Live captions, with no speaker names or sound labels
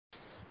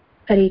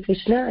Hare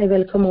Krishna. I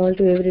welcome all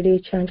to Everyday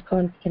Chant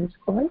Conference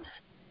call.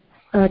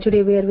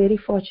 Today we are very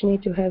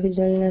fortunate to have His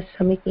Holiness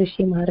Samik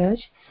Rishi Maharaj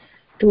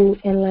to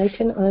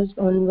enlighten us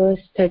on verse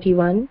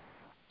 31,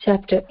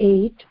 chapter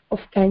 8 of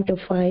Canto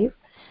 5.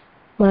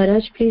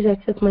 Maharaj, please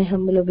accept my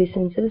humble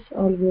obeisances.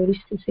 All glories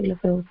to Srila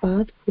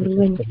Prabhupada,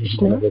 Guru and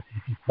Krishna.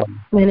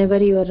 Whenever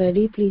you are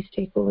ready, please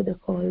take over the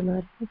call,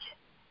 Maharaj.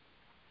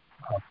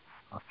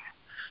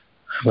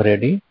 I'm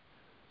ready.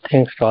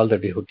 Thanks to all the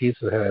devotees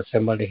who have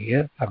assembled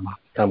here for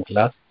Bhagavatam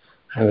class.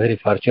 I'm very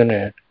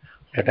fortunate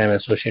that I'm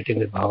associating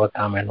with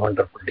Bhagavatam and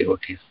wonderful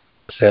devotees.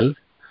 So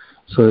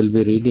we'll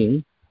be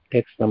reading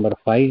text number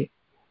 5,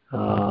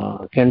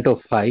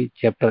 Canto 5,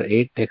 chapter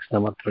 8, text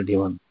number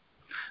 31.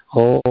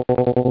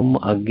 Om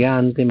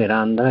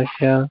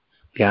Agyantimirandhasya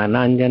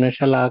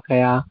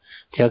Jnananjanashalakaya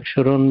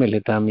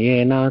Chakshurunmilitam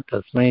Yena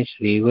Tasmai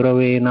Shri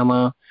Gurave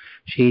Namah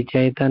Shri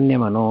Chaitanya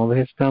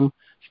Manobhistam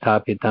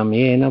Sthapitam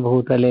Yena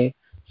Bhutale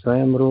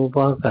Swayam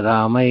Rupa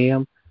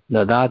Kadamayyam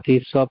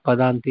Dadati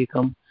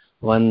Swapadantikam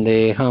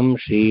Vandeham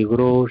Shri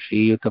Guru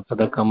Shri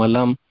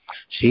Yutapadakamalam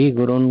Shri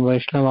Gurun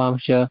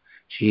Vaishnavamsha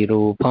Shri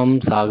Rupam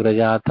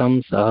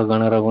Sagrajatam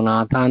Sahagana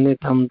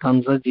Raghunathanvitam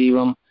Tam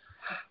Sajivam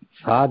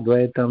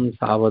साद्वैतं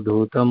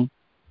सावधूतं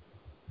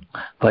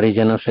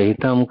परिजन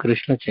सहितं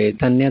कृष्ण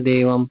चैतन्य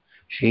देवं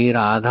श्री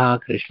राधा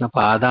कृष्ण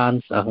पादान्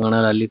सहगण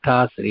ललिता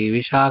श्री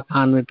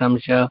विशाखान्वितं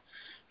च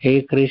हे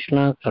कृष्ण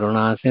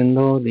करुणा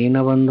सिंधु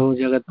दीनबंधु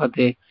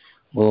जगतपते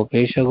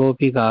गोपेश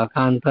गोपिका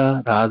कांत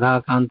राधा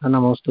कांत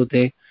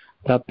नमोस्तुते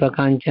तप्त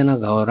कांचन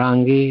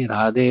गौरांगी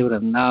राधे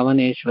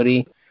वृंदावनेश्वरी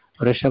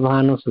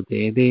वृषभानुसुते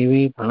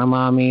देवी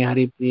प्रणमामि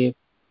हरिप्रिये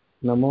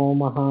नमो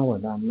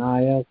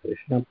महावदान्नाय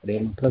कृष्ण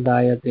प्रेम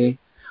प्रदायते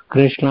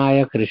कृष्णाय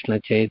कृष्ण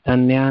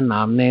चैतन्य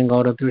नामने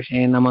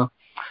गौरतुषे नमः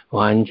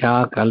वाञ्छा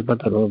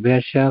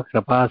कल्पतरुभ्यश्च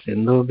कृपा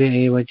सिन्धुभ्य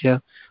एव च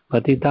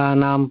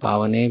पतितानां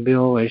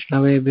पावनेभ्यो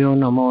वैष्णवेभ्यो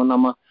नमो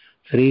नमः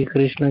श्री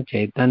कृष्ण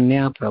चैतन्य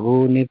प्रभु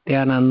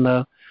नित्यानंद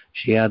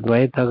श्री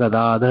अद्वैत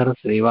गदाधर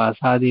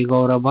श्रीवासादि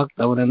गौर भक्त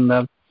वृंद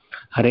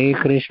हरे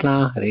कृष्णा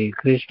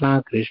कृष्णा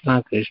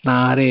कृष्णा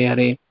हरे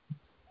हरे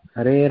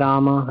हरे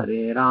राम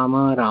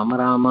राम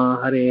राम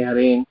हरे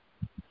हरे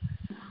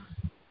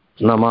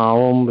नमः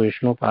ओम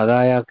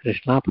विष्णुपादाय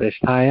कृष्ण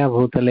पृष्ठाय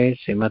भूतले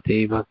श्रीमती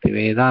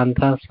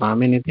भक्तिवेदांत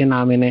स्वामिनिति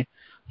नामिने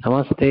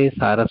नमस्ते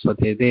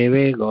सारस्वती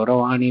देवे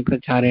गौरवाणी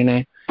प्रचारिणे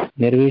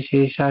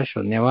निर्विशेष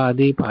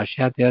शून्यवादी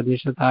पाश्चात्य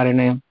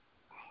द्विषतारिणे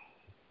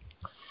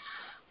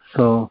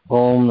सो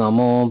ओम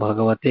नमो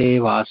भगवते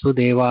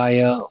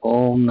वासुदेवाय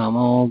ओम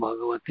नमो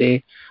भगवते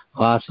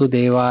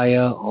वासुदेवाय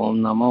ओम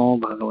नमो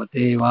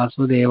भगवते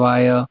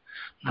वासुदेवाय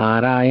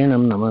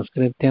नारायणं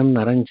नमस्कृत्यं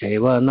नरं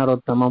चैव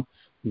नरोत्तमं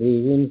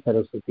देवीं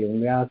सरस्वतीं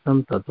व्यासं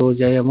ततो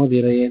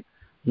जयमुदीरयेत्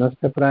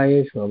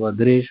नस्तप्रायेषु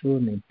भद्रेषु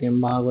नित्यं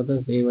भागवत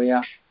सेवया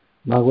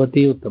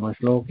भगवती उत्तम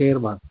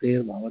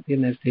श्लोकैर्भक्तिर्भवती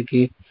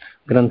नैष्ठिकी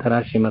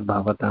ग्रंथराज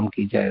श्रीमद्भागवतम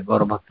की जय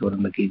गौर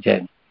भक्तवृंद की जय.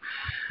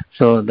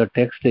 So the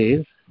text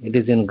is, it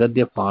is in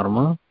Gadya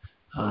form,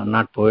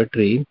 not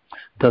poetry.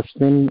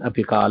 Tasmin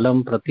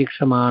apikalam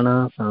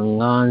pratikshamana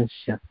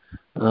sangansha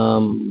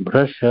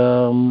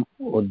bhrasham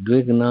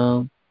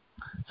udvigna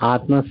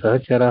atma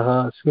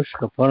sahacharah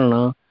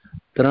shushkaparna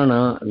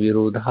trana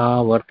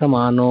virudha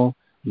vartamano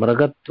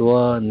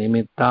mragatva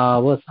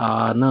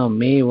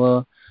nimittavasanameva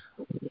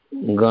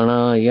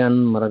ganayan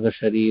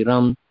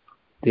mragashariram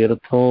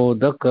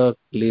tirthodak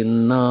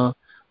klinna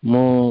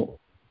mo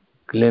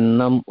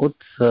Klinnam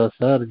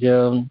Utsasarja.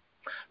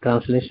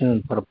 Translation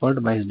and purport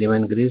by His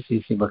Divine Grace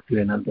C.C.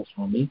 Bhaktivedanta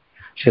Swami,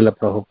 Srila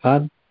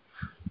Prabhupada.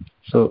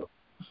 So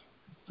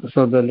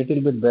the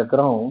little bit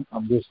background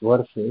of these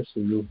verses,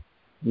 you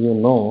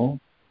know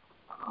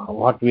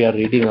what we are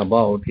reading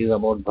about is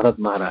about Bharat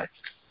Maharaj.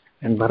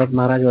 And Bharat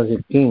Maharaj was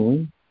a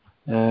king,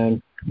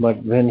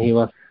 but when he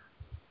was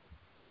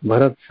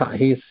Bharat,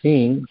 he is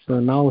seeing, so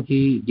now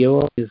he gave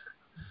up his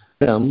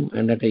kingdom,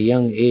 and at a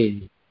young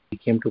age he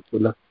came to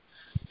Pula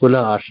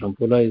ashram.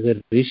 Pula is a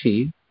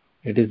rishi.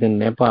 It is in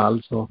Nepal,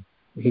 so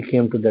he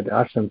came to that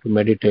ashram to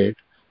meditate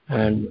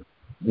and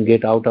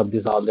get out of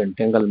this all the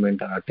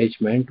entanglement or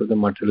attachment to the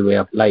material way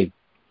of life.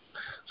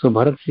 So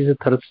Bharat is a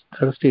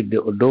thirsty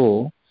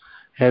doe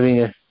having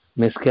a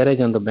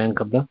miscarriage on the bank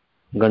of the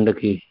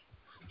Gandaki.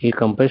 He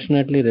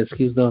compassionately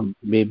rescues the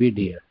baby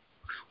deer.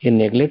 He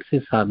neglects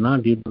his sadhana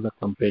due to the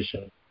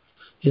compassion.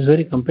 He is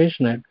very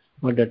compassionate,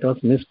 but that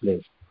was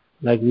misplaced.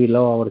 Like we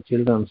love our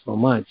children so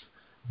much,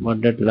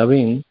 but that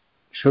loving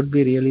should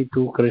be really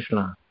to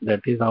Krishna.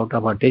 That is out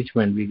of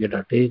attachment. We get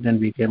attached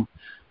and we can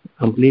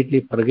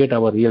completely forget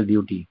our real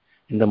duty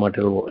in the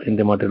material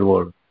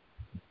world.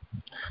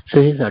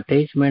 So his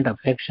attachment,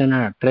 affection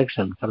and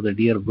attraction for the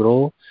deer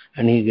grow,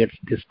 and he gets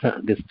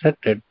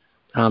distracted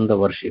from the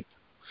worship.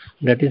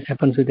 That is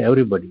happens with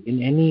everybody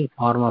in any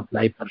form of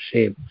life or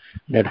shape.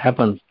 That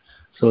happens.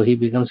 So he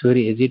becomes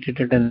very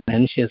agitated and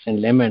anxious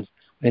and laments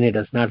when he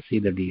does not see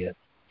the deer.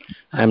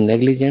 I am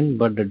negligent,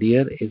 but the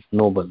deer is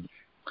noble.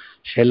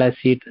 Shall I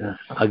see it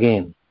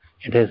again?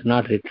 It has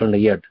not returned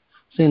yet.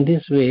 So in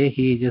this way,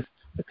 he is just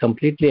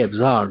completely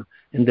absorbed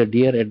in the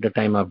deer at the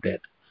time of death.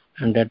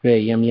 And that way,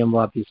 yam yam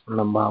vapi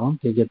spurnam bhavam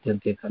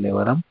tejatyante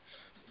kalevaram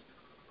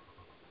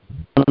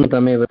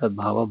anantameva tad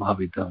bhava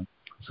bhavitam.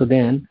 So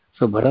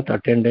Bharat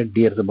attended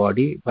deer's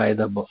body by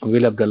the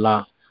will of the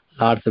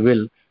Lord's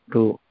will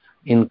to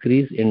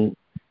increase in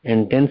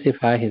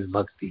intensify his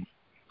bhakti.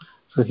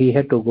 So he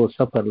had to go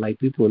suffer like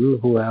people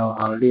who are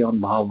already on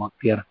bhava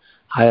bhakti or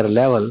higher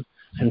level,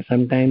 and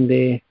sometimes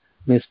they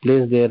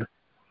misplace their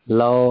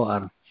love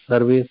or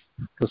service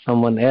to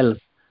someone else.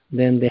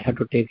 Then they have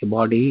to take a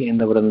body in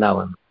the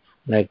Vrindavan,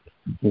 like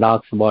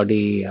dog's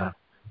body, or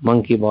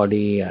monkey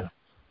body, or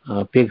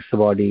pig's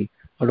body.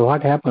 But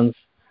what happens?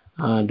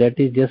 That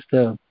is just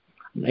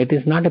it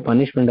is not a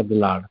punishment of the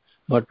Lord,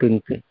 but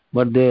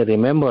they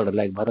remembered,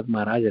 like Bharat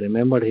Maharaj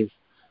remembered his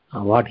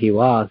what he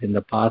was in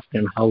the past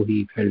and how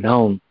he fell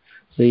down.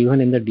 So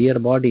even in the deer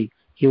body,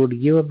 he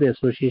would give up the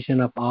association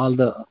of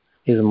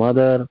his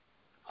mother,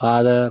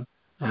 father,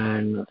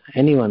 and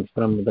anyone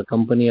from the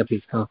company of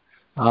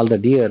all the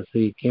deer. So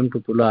he came to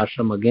Tula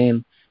Ashram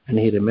again, and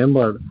he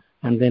remembered,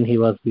 and then he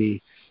was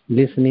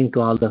listening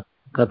to all the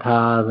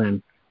kathas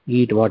and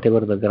eat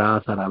whatever the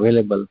grass are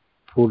available,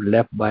 food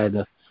left by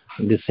the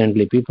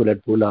saintly people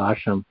at Tula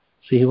Ashram.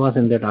 So he was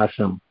in that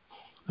ashram.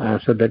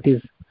 So that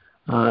is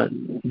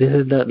this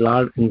is the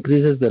Lord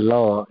increases the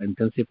law, to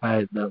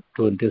intensify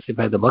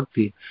the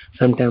bhakti.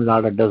 Sometimes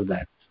Lord does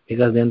that,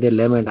 because then they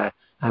lament,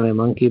 I'm a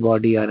monkey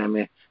body or I'm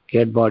a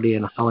cat body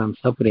and how I'm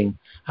suffering.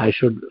 I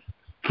should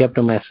kept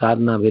my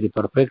sadhana very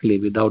perfectly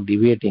without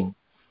deviating.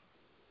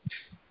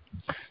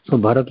 So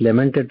Bharat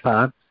lamented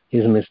for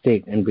his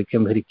mistake and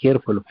became very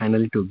careful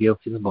finally to give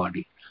his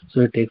body.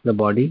 So he takes the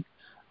body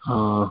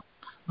of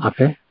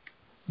a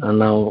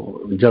now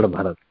Jad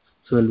Bharat.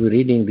 So we'll be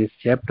reading this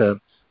chapter.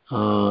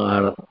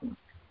 So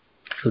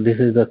this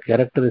is the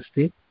character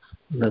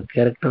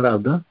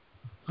of the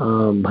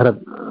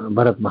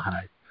Bharat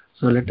Maharaj.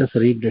 So let us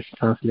read this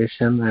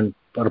translation and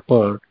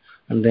purport,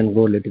 and then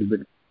go a little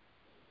bit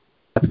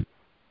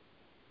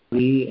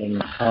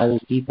and how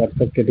he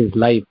perfected his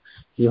life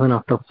even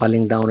after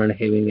falling down and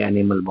having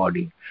animal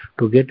body.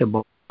 To get a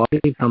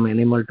body from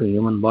animal to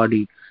human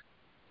body,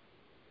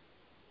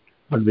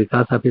 but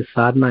because of his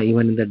sadhana,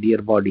 even in the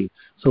deer body.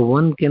 So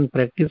one can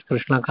practice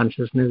Krishna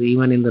consciousness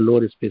even in the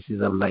lower species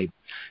of life.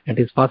 It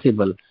is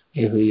possible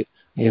if we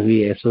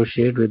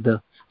associate with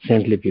the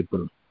saintly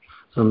people.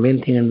 So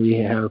main thing, and we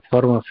have a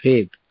form of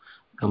faith,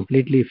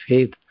 completely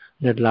faith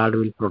that Lord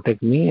will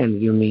protect me and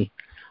give me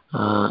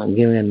a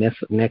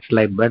next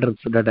life better,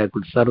 so that I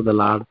could serve the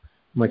Lord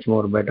much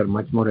more better,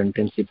 much more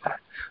intensified.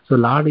 So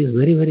Lord is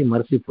very, very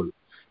merciful.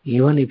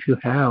 Even if you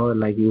have,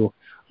 like you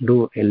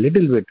do a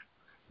little bit,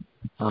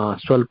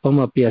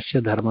 swalpam api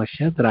asya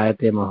dharmasya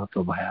trayate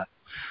mahato bhayat,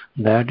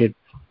 that it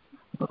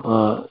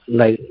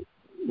like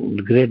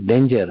great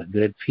danger,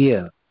 great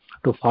fear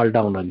to fall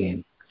down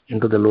again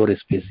into the lower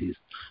species,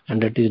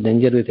 and that is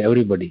danger with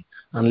everybody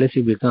unless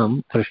you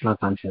become Krishna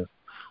conscious.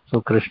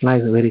 So Krishna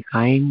is very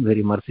kind,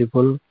 very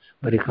merciful,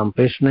 very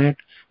compassionate,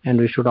 and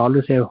we should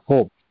always have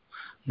hope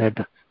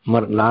that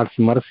Lord's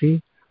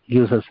mercy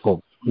gives us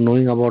hope.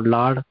 Knowing about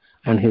Lord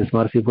and his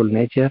merciful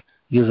nature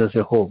gives us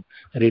a hope.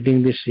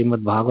 Reading this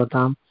Srimad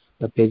Bhagavatam,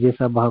 the pages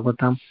of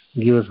Bhagavatam,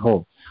 gives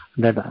hope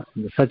that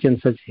such and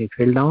such he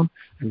fell down,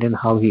 and then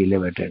how he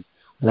elevated.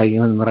 Like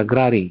even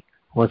Mragrari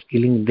was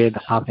killing dead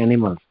half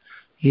animals.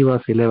 He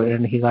was elevated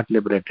and he got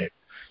liberated.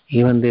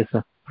 Even this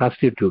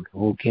prostitute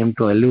who came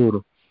to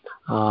allure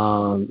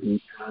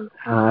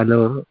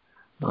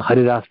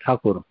Haridas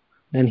Thakur,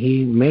 then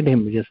he made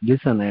him just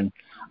listen and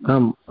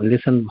come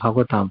listen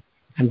Bhagavatam,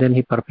 and then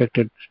he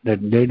perfected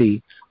that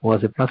lady who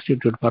was a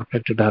prostitute,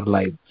 perfected her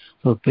life.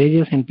 So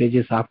pages and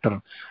pages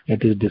after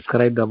it is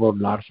described about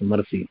Lord's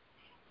mercy.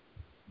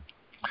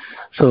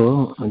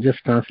 So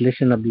just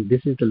translation of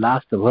this is the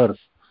last verse,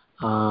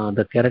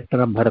 the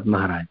character of Bharat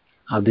Maharaj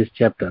of this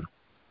chapter,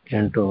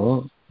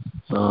 Canto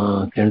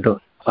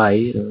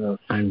 5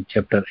 and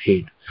chapter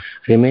 8.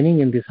 Remaining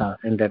in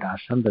that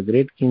ashram, the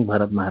great King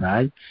Bharat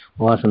Maharaj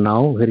was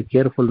now very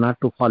careful not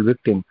to fall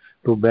victim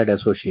to bad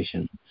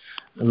association.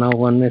 Now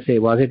one may say,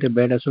 was it a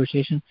bad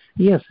association?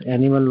 Yes,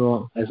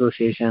 animal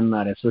association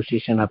or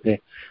association of a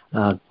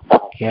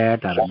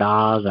cat or a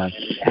dog,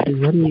 it is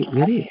very,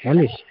 very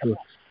hellish to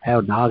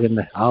have dog in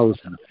the house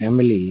and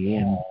family,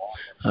 and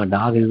a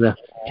dog is a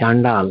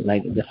chandal,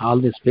 like all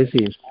the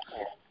species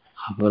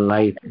of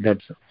life.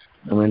 That's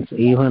means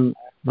even.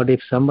 But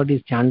if somebody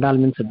is chandal,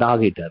 means a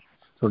dog eater.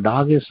 So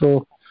dog is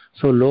so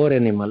lower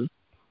animal,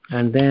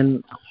 and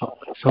then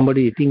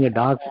somebody eating a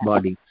dog's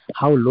body,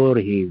 how lower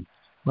he is.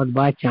 But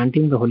by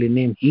chanting the holy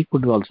name, he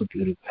could also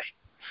purify.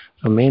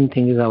 So main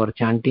thing is our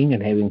chanting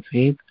and having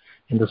faith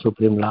in the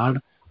Supreme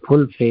Lord,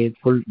 full faith,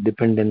 full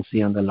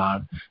dependency on the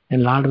Lord,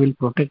 and Lord will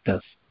protect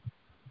us.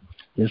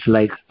 Just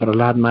like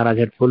Prahlad Maharaj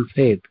had full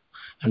faith,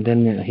 and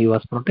then he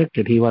was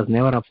protected. He was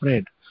never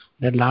afraid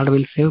that Lord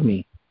will save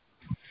me.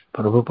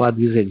 Prabhupada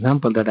gives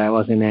example that I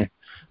was in a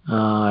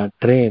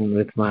train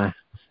or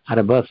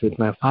a bus with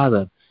my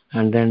father,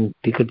 and then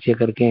ticket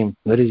checker came.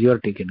 Where is your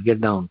ticket?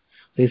 Get down.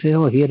 So he said,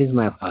 oh, here is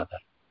my father.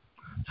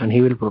 and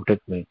he will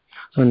protect me.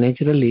 So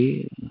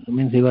naturally,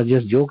 means he was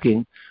just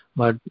joking,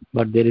 but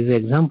there is an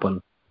example.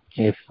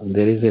 If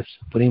there is a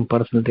Supreme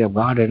Personality of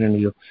Godhead and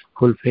you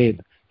full faith,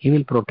 he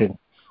will protect.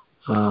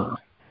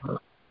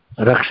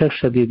 Rakshak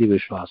Shadidi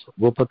Vishwas,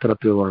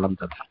 Gopatratvi Varnam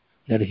Tatra,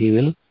 that he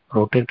will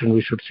protect, and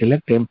we should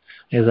select him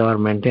as our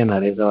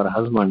maintainer, as our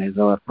husband, as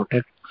our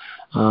protect,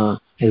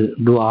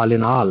 do all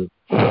in all.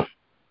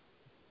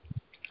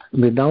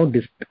 Without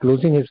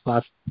disclosing his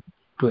past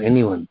to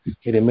anyone,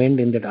 he remained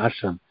in that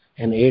ashram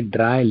and ate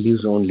dry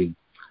leaves only.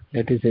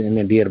 That is in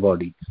a deer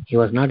body. He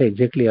was not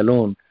exactly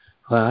alone,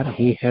 for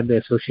he had the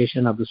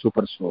association of the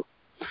super soul.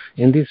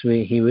 In this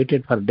way, he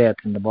waited for death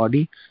in the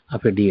body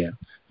of a deer.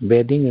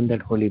 Bathing in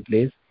that holy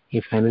place,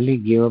 he finally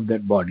gave up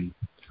that body.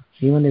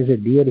 Even as a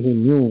deer, he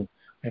knew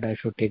that I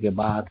should take a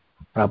bath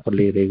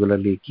properly,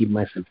 regularly, keep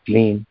myself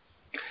clean.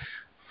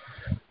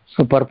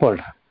 So purport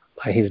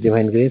by His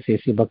Divine Grace,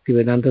 A.C.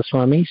 Bhaktivedanta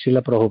Swami,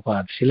 Srila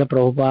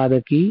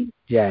Prabhupada ki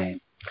jai.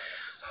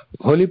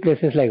 Holy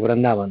places like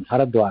Vrindavan,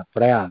 Haridwar,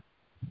 Prayag,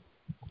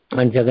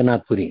 and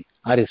Jagannath Puri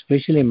are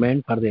especially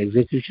meant for the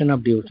execution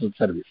of devotional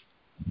service.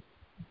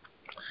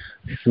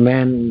 This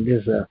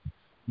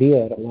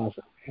deer was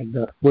at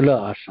the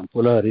Pula Ashram,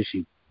 Pula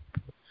Rishi,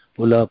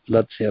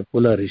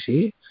 Pula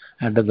Rishi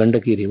at the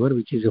Gandaki river,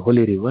 which is a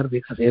holy river,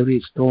 because every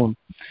stone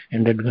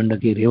in that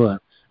Gandaki river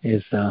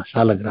is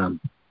Salagram,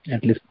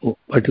 at least a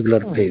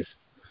particular place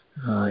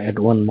at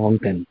one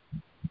mountain.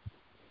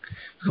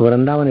 So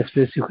Vrindavan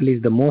specifically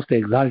is the most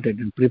exalted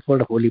and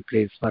preferred holy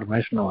place for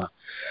Vaishnava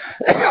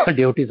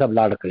devotees of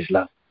Lord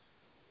Krishna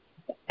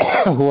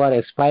who are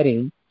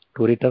aspiring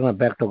to return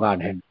back to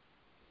Godhead,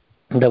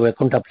 the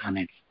Vaikuntha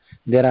planets.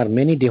 There are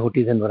many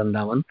devotees in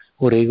Vrindavan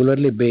who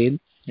regularly bathe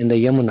in the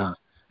Yamuna,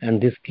 and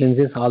this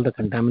cleanses all the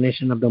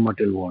contamination of the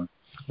material world.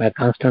 By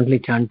constantly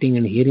chanting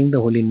and hearing the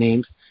holy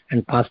names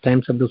and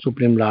pastimes of the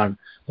Supreme Lord,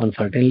 one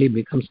certainly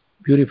becomes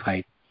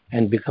purified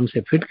and becomes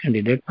a fit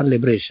candidate for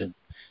liberation.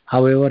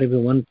 However, if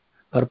one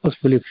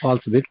purposefully falls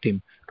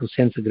victim to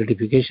sense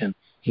gratification,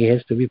 he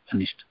has to be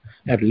punished,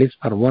 at least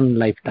for one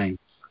lifetime,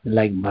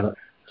 like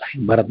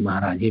Bharat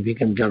Maharaj. He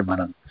became Jad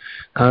Bharat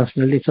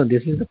constantly. So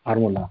this is the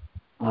formula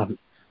of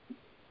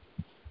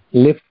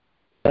lift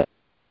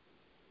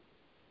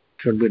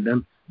should be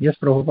done. Just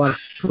Prabhupada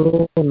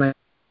so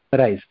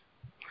nice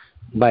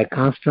by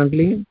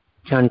constantly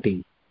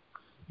chanting,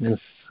 means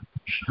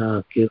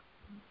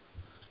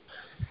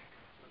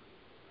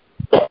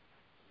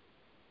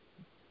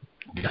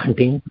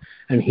chanting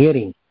and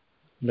hearing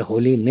the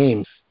holy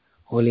names.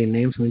 Holy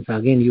names means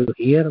again you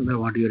hear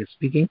what you are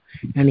speaking,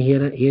 and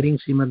hearing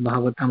Srimad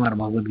Bhagavatam or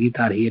Bhagavad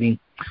Gita, or hearing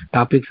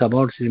topics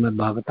about Srimad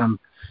Bhagavatam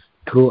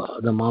through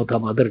the mouth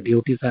of other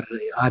devotees,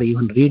 or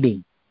even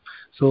reading.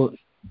 So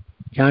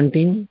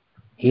chanting,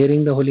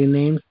 hearing the holy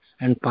names,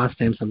 and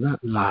pastimes of the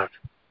Lord.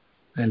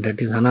 And that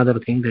is another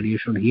thing, that you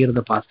should hear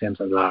the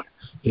pastimes of the Lord.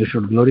 You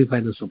should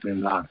glorify the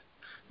Supreme Lord.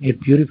 It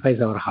purifies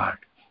our heart.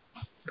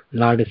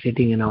 Lord is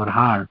sitting in our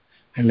heart,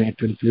 and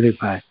it will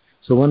purify.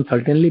 So one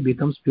certainly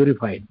becomes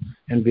purified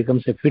and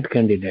becomes a fit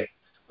candidate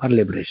for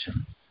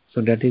liberation.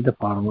 So that is the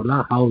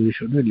formula how we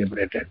should be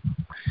liberated.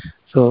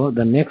 So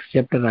the next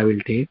chapter I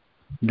will take,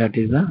 that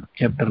is the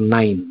chapter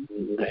 9,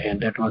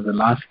 and that was the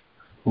last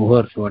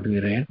verse what we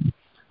read,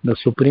 the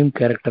supreme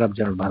character of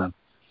Jad Bharat.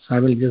 So I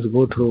will just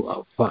go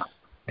through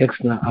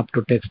text up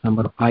to text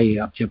number 5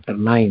 of chapter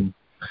 9.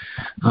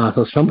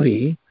 So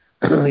summary,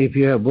 if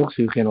you have books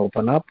you can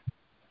open up.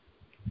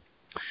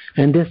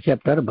 In this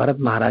chapter, Bharat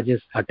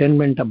Maharaj's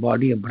attainment of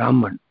body of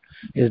Brahman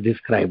is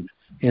described.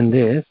 In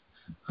this,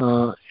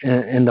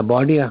 in the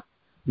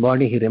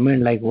body he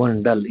remained like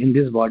one dull. In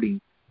this body,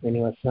 when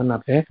he was son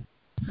of a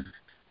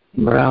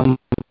Brahman,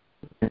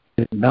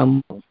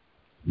 dumb.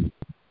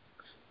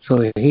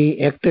 So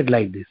he acted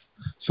like this.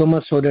 So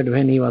much so that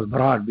when he was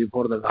brought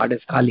before the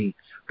goddess Kali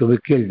to be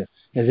killed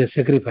as a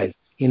sacrifice,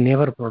 he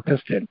never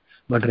protested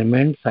but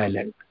remained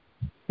silent.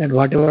 That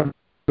whatever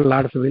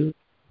Lord's will,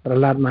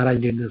 Prahlad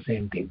Maharaj did the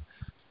same thing.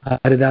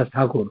 Haridas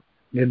Thakur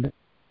did the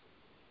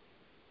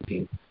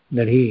same thing.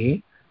 That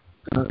he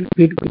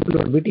people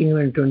were beating him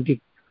in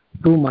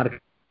 22 marks.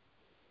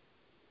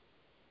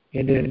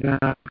 He did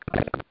not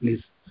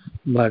please,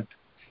 but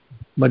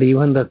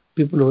even the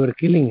people who were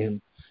killing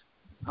him,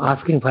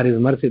 asking for his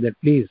mercy, that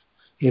please,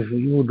 if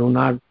you do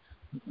not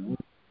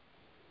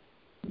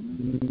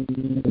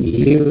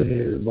leave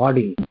his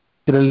body,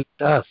 kill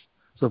us,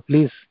 so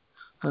please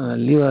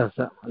leave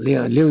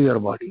your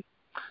body.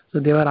 So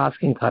they were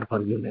asking for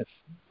forgiveness.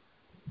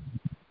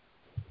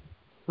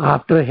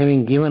 After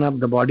having given up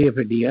the body of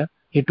a deer,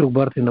 he took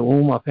birth in the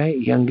womb of a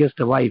youngest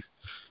wife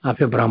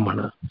of a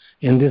Brahmana.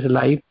 In this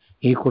life,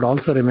 he could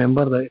also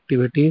remember the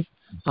activities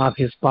of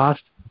his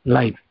past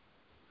life.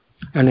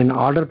 And in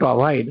order to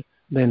avoid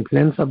the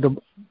influence of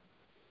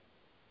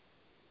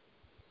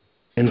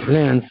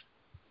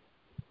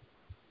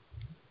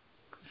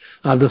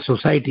the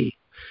society,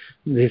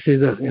 this is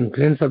the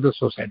influence of the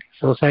society.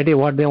 Society,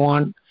 what they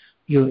want,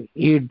 you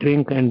eat,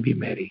 drink and be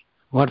merry.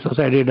 What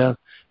society does?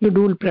 You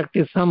do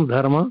practice some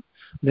dharma,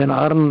 then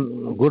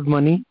earn good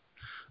money,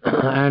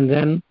 and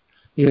then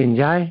you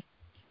enjoy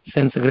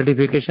sense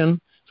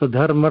gratification. So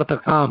dharma,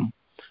 artha, kam,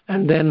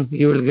 and then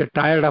you will get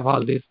tired of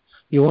all this.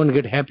 You won't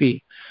get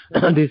happy.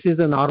 This is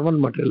the normal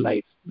material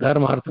life.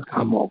 Dharma, artha,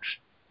 kam, moksha.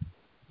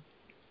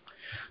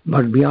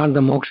 But beyond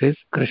the moksha is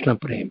Krishna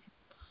Prem.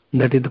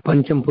 That is the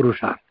Pancham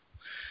Purusha.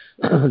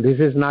 This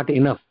is not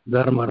enough.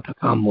 Dharma, artha,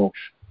 kam,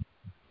 moksha.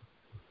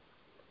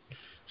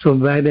 So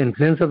by the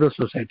influence of the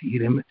society,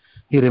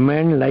 he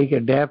remained like a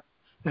deaf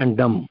and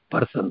dumb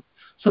person,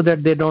 so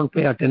that they don't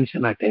pay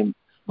attention at him.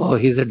 Oh,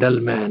 he's a dull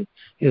man.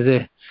 He's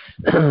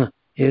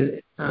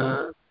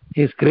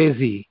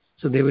crazy.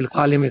 So they will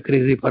call him a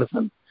crazy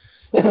person.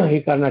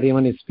 He cannot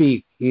even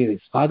speak.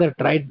 His father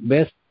tried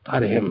best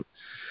for him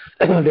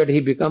that he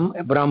become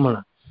a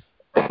Brahmana,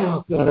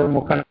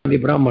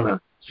 Mukhandi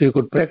Brahmana. So he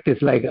could practice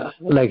like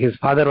his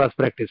father was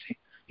practicing.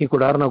 He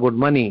could earn a good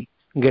money,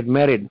 get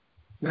married,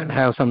 and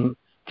have some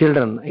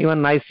children,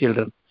 even nice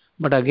children.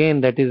 But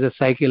again, that is a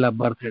cycle of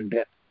birth and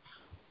death.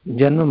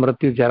 Janma,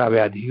 Mrityu, Jara,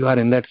 Vyadhi. You are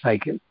in that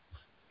cycle.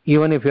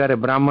 Even if you are a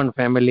Brahman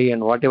family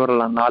and whatever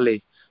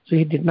knowledge, so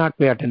he did not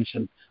pay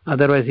attention.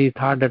 Otherwise, he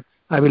thought that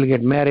I will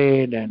get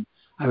married and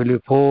I will be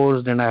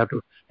forced and I have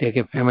to take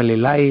a family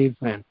life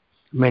and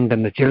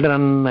maintain the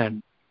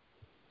children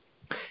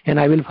and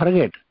I will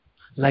forget.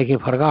 Like he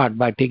forgot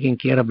by taking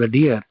care of the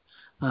deer,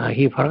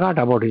 he forgot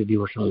about his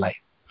devotional life,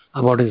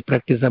 about his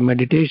practice of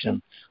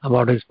meditation,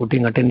 about his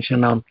putting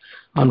attention on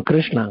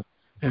Krishna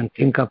and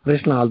think of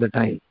Krishna all the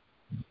time.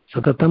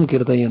 Satatam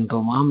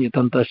kirtayanto mam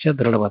yatantasya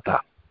dradavata.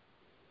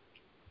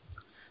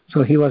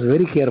 So he was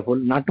very careful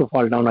not to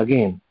fall down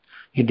again.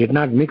 He did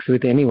not mix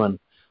with anyone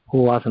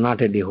who was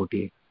not a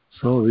devotee.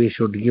 So we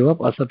should give up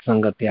asat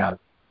sangatyag.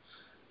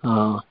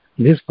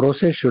 This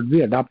process should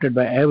be adopted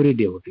by every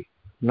devotee,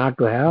 not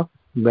to have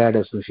bad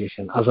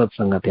association, asat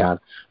sangatyag.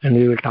 And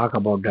we will talk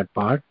about that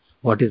part,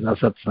 what is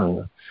asat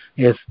sanga.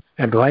 Yes,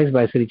 advised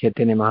by Sri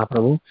Chaitanya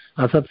Mahaprabhu,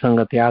 asat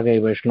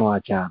sangatyaga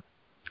Vaishnava achar.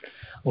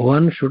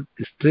 One should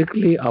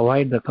strictly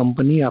avoid the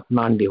company of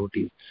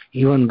non-devotees,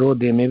 even though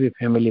they may be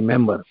family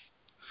members.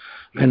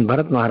 When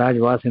Bharat Maharaj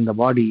was in the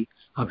body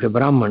of a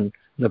Brahman,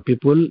 the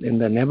people in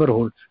the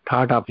neighborhood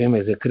thought of him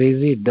as a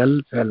crazy,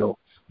 dull fellow.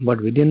 But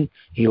within,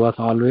 he was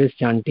always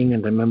chanting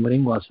and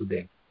remembering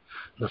Vasudeva,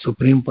 the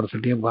Supreme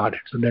Personality of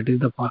Godhead. So that is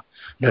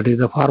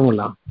the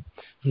formula,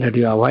 that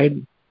you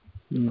avoid,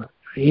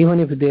 even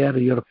if they are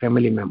your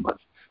family members,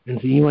 and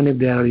even if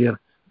they are your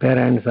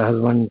parents,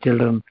 husband,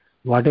 children,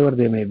 whatever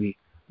they may be,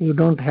 you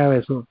don't have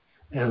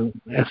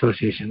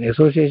association.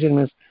 Association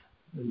means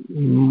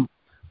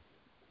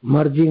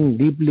merging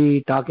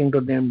deeply, talking to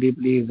them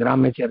deeply,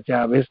 grama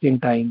charcha, wasting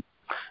time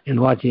and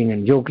watching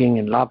and joking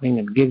and laughing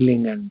and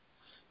giggling and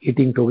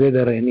eating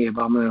together any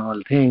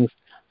abominable things.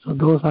 So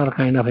those are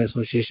kind of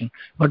association.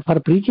 But for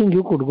preaching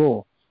you could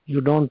go.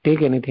 You don't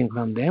take anything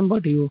from them,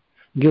 but you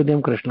give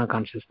them Krishna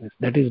consciousness.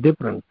 That is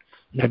different.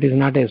 That is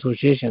not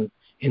association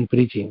in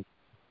preaching.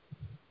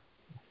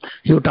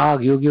 You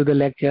talk, you give the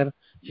lecture,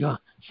 you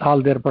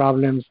solve their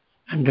problems,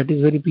 and that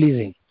is very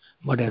pleasing.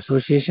 But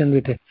association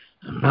with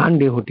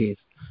non-devotees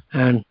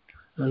and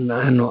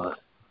so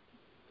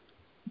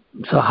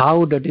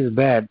how that is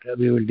bad,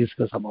 we will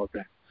discuss about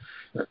that.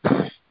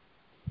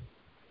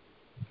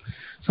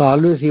 So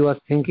always he was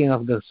thinking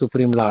of the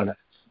Supreme Lord.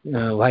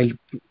 While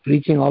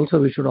preaching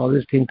also we should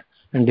always think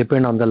and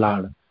depend on the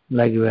Lord.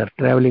 Like you are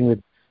traveling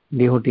with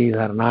devotees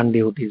or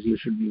non-devotees, you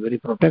should be very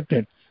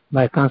protected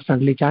by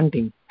constantly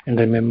chanting and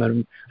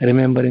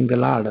remembering the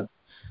Lord.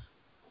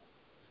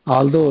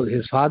 Although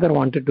his father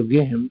wanted to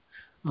give him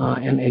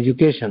an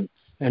education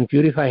and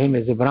purify him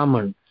as a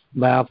Brahman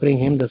by offering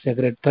him the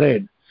sacred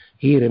thread,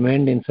 he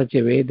remained in such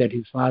a way that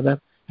his father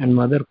and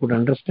mother could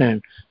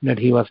understand that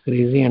he was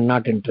crazy and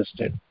not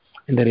interested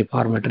in the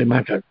reformatory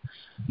method.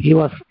 He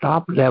was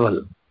top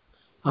level,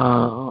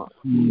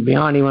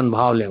 beyond even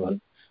bhav level,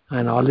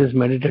 and always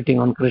meditating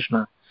on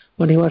Krishna.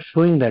 But he was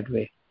showing that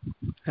way,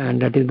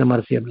 and that is the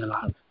mercy of the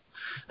Lord.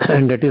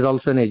 And that is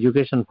also an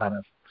education for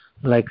us.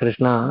 Like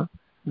Krishna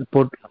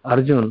put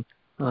Arjun,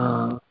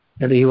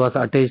 that he was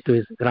attached to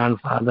his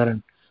grandfather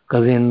and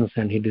cousins,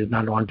 and he did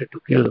not want to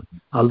kill,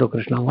 although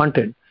Krishna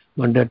wanted.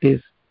 But that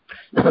is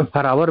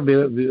for our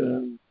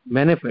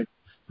benefit.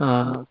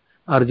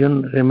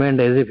 Arjun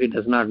remained as if he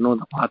does not know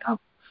the path of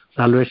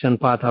salvation,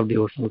 path of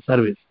devotional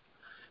service,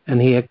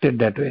 and he acted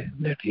that way.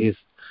 That he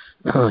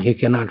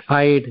cannot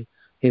fight.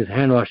 His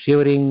hand was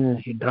shivering.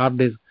 He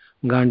dropped his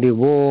Gandhi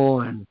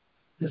bow, and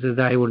he says,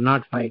 "I would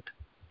not fight."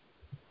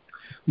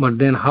 But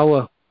then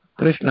how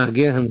Krishna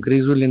gave him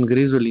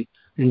gradually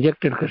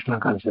injected Krishna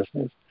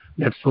consciousness.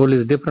 That soul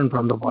is different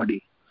from the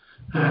body,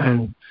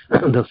 and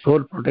the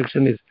soul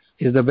protection is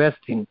the best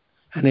thing.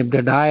 And if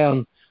they die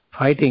on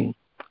fighting,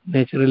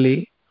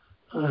 naturally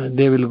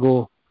they will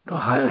go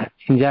to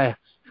enjoy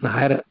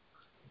higher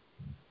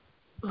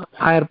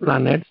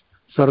planets,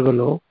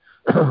 Swargalo.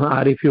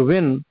 Or if you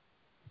win,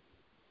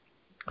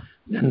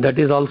 then that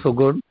is also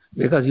good,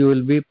 because you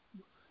will be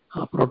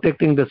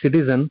protecting the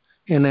citizen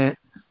in a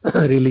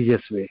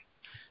religious way.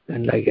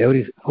 And like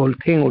every whole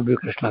thing would be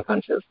Krishna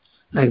conscious.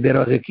 Like there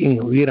was a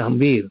king, Veer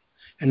Hambir,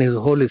 and his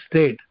whole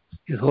state,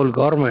 his whole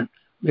government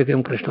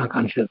became Krishna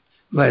conscious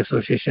by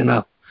association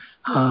of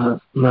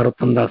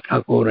Narottam Das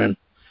Thakur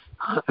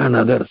and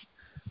others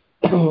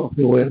who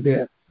were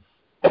there.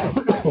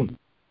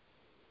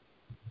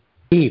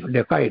 Thief,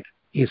 dacoit,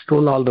 he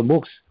stole all the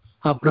books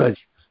of Braj,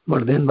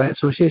 but then by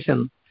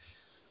association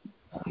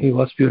he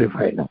was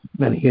purified.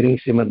 When hearing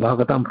Srimad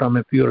Bhagavatam from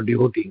a pure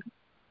devotee,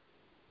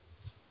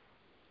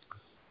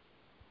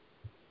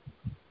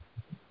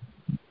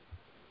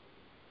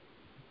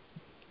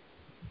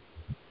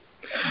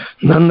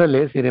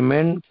 nonetheless, he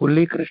remained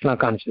fully Krishna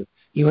conscious,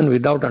 even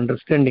without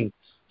understanding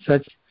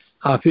such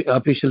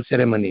official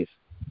ceremonies.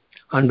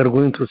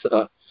 Undergoing through,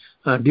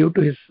 due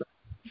to his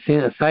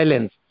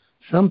silence,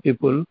 some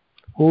people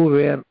who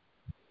were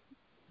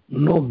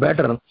no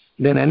better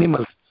than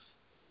animals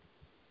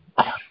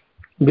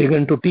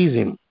began to tease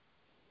him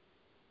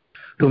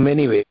to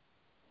many ways.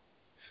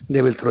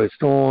 They will throw a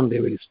stone, they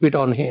will spit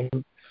on him.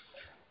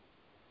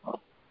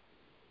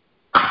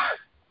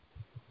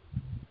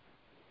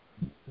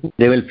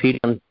 They will feed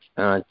on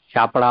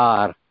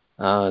chapra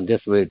or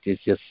this way.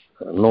 It's just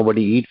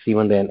nobody eats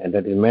even then, and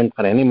that is meant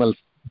for animals.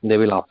 They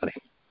will offer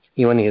him.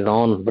 Even his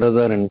own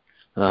brother and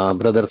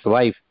brother's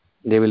wife,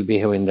 they will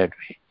behave in that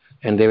way,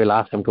 and they will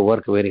ask him to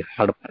work very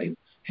hard for him,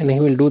 and he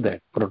will do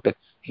that.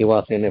 He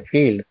was in a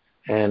field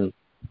and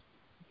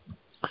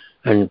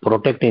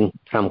protecting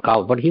from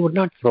cow, but he would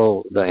not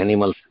throw the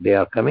animals. They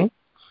are coming,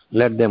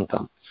 let them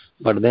come.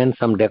 But then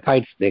some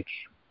dacoits they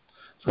came.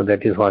 So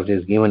that is what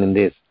is given in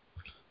this.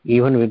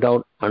 Even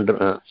without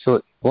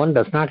so one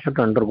does not have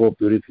to undergo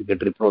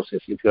purificatory process.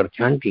 If you are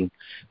chanting,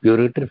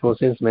 purificatory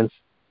process means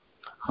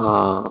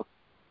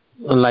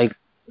like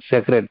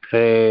sacred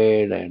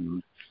thread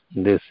and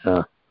this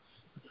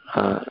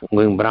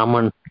going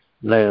Brahman,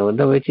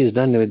 the which is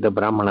done with the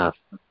Brahmanas.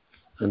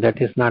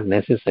 That is not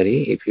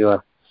necessary. If you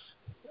are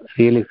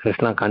really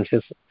Krishna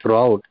conscious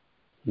throughout,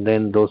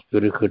 then those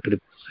purificatory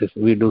process,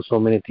 we do so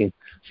many things.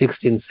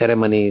 16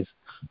 ceremonies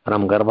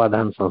from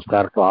Garbhadhan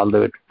Sanskar to all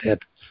the way to death.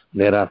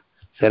 There are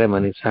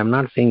ceremonies. I am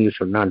not saying you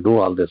should not do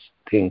all these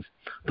things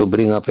to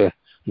bring up a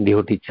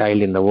devotee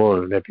child in the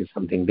world. That is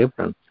something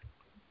different.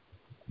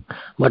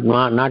 But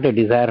not a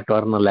desire to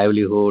earn a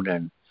livelihood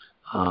and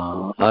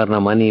earn a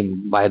money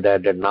by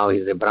that now he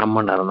is a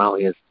Brahman or now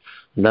he has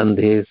done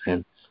this.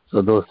 And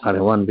so those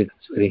are one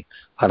becomes very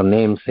for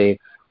namesake.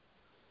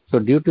 So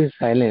due to his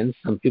silence,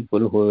 some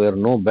people who were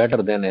no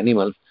better than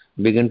animals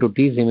began to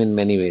tease him in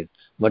many ways.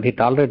 But he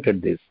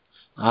tolerated this.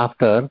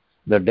 After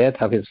the death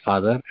of his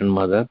father and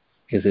mother,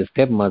 his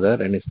stepmother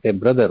and his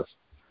stepbrothers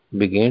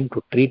began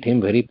to treat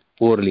him very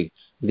poorly.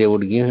 They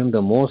would give him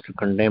the most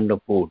condemned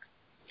food.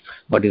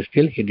 But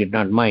still he did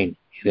not mind.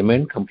 He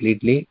remained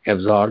completely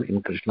absorbed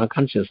in Krishna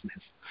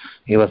consciousness.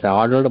 He was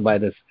ordered by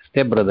the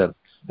stepbrother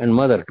and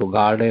mother to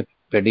guard a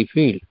paddy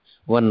field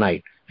one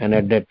night. And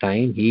at that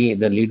time,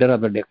 the leader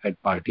of the dacoit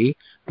party,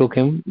 took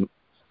him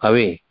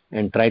away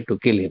and tried to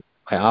kill him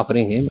by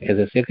offering him as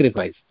a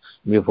sacrifice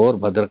before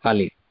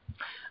Bhadrakali.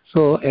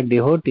 So a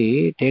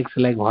devotee takes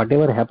like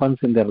whatever happens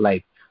in their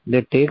life,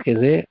 they take as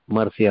a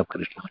mercy of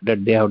Krishna,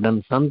 that they have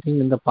done something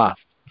in the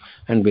past.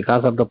 And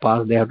because of the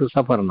past, they have to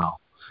suffer now.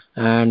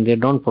 And they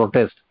don't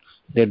protest.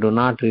 They do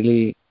not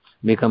really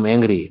become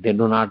angry. They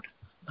do not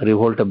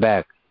revolt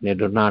back. They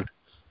do not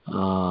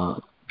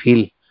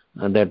feel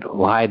that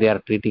why they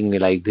are treating me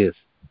like this.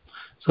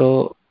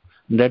 So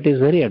that is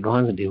very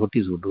advanced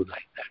devotees who do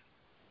like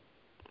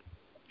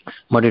that.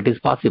 But it is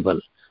possible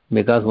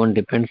because one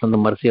depends on the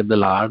mercy of the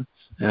Lord,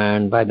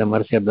 and by the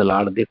mercy of the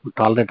Lord they could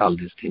tolerate all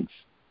these things.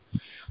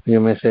 You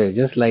may say,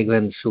 just like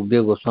when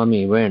Sukadeva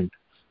Goswami went,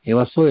 he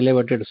was so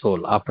elevated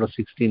soul after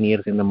 16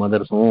 years in the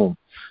mother's womb.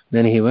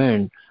 Then he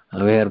went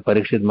where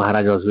Parikshit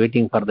Maharaj was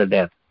waiting for the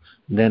death.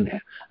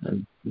 Then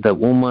the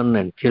woman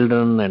and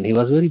children, and he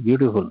was very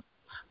beautiful.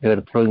 They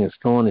were throwing a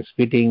stone,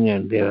 spitting,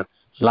 and they were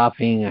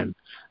laughing. And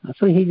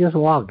so he just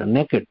walked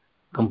naked,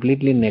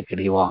 completely naked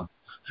he walked.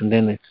 And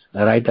then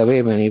right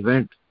away when he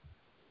went,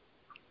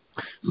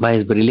 by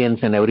his brilliance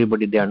and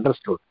everybody, they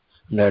understood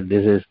that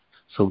this is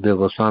Sukadeva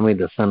Goswami,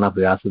 the son of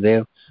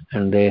Vyasudev,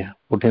 and they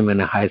put him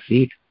in a high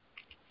seat.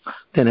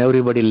 Then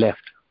everybody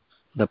left.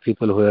 The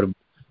people who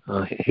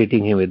were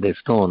hitting him with the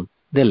stone,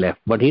 they left.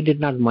 But he did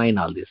not mind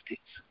all these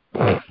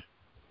things.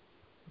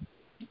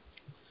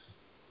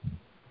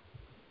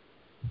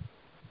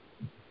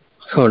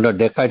 So the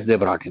dacoits, they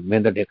brought him.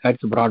 When the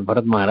dacoits brought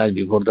Bharat Maharaj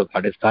before the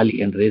goddess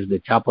Kali and raised the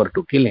chopper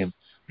to kill him,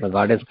 the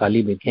goddess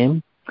Kali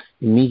became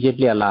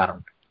immediately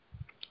alarmed.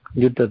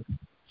 Due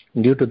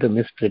to the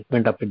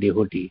mistreatment of a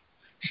devotee,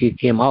 she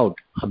came out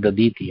of the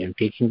deity and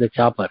taking the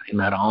chopper in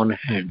her own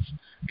hands,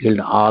 killed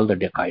all the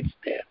dacoits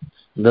there.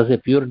 Thus a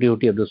pure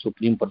devotee of the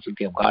Supreme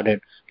Personality of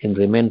Godhead can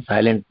remain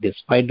silent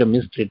despite the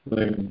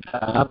mistreatment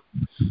of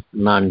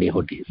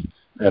non-devotees.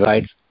 The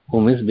dacoits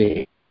who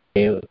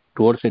misbehave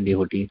towards a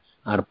devotee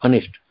are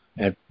punished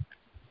at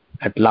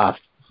last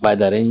by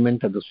the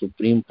arrangement of the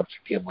Supreme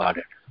Personality of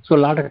Godhead. So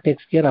Lord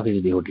takes care of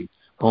his devotee.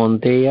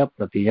 Kaunteya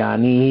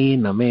pratijani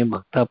name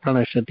bhakta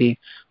pranashyati.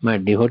 My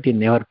devotee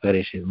never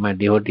perishes. My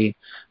devotee,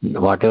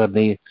 whatever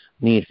they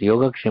needs,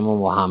 yogakshemam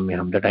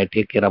vahamyam, that I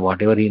take care of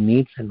whatever he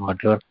needs and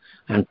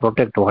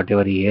protect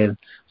whatever he has.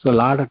 So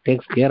Lord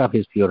takes care of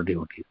his pure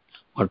devotees.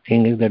 But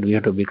thing is that we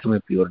have to become a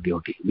pure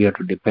devotee. We have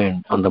to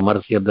depend on the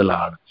mercy of the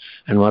Lord.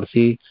 And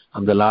mercy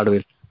of the Lord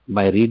will,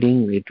 by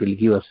reading, it will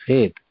give us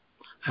faith.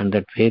 And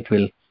that faith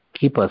will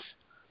keep us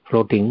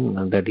floating.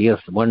 And that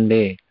yes, one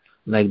day,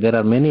 like there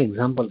are many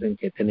examples in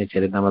Chaitanya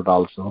Charitamrita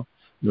also,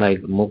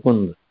 like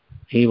Mukund,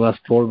 he was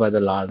told by the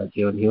Lord,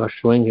 he was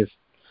showing his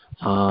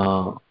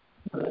uh,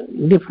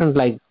 different,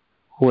 like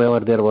whoever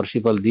their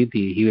worshipable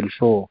deity, he will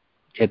show.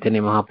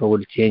 Chaitanya Mahaprabhu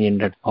will change in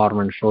that form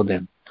and show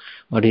them.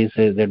 But he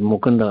says that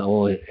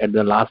Mukunda, at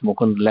the last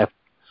Mukund left,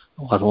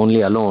 was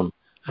only alone.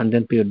 And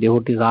then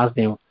devotees asked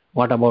him,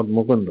 what about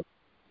Mukunda?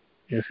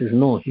 He says,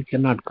 no, he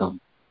cannot come.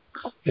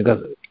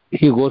 Because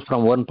he goes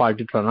from one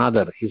party to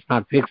another. He's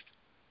not fixed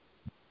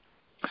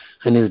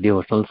in his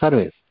devotional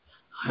service.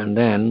 And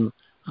then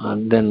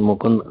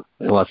Mukund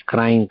was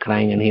crying,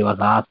 and he was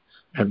asked,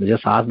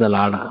 just asked the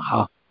Lord,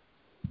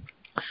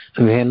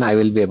 when I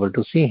will be able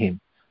to see him.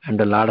 And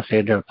the Lord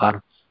said that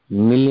for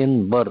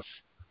million births,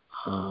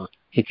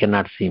 he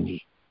cannot see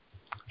me.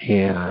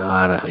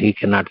 He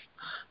cannot.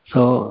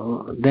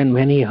 So then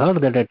when he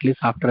heard that at least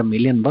after a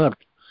million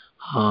births,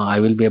 I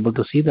will be able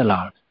to see the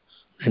Lord,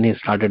 then he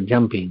started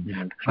jumping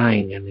and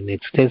crying and in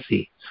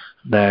ecstasy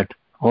that,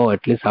 oh,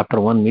 at least after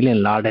 1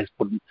 million, Lord has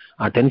put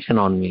attention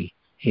on me.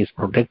 He is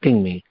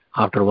protecting me.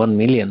 After 1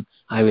 million,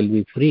 I will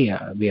be free,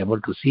 be able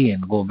to see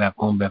and go back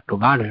home, back to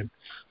Godhead.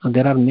 So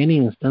there are many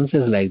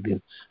instances like this.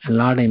 And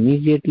Lord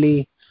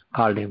immediately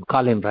call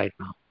him right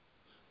now.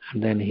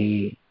 And then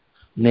he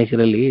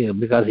naturally,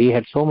 because he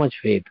had so much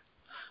faith,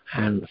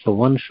 and so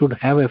one should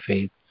have a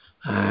faith,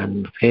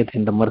 and faith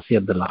in the mercy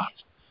of the Lord,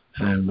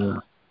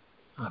 and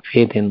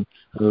faith in,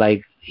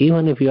 like,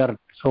 even if you are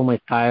so much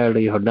tired,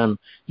 you have done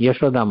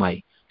Yashoda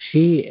Mai,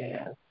 she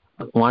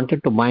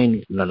wanted to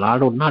bind, the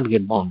Lord would not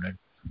get bounded,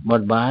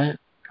 but by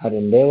her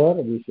endeavor,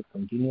 we should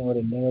continue our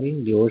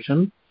endeavoring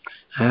devotion,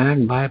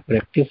 and by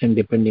practice and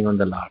depending on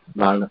the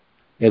Lord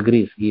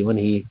agrees, even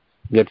he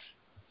gets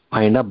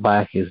bind up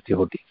by his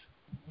devotees.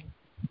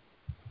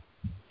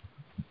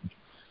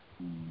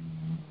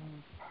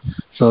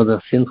 So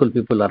the sinful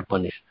people are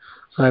punished.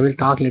 So I will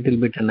talk a little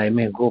bit and I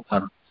may go for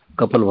a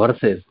couple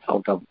verses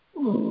out of.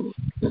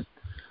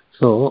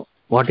 So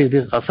what is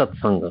this Asat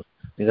Sangha?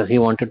 Because he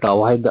wanted to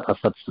avoid the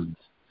Asat Sangha.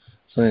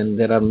 So and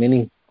there are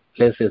many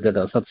places that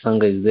Asat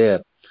Sangha is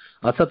there.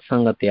 Asat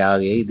Sangha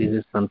Tyage, this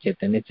is from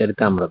Chaitanya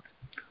Charitamrita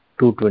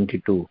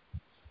 222,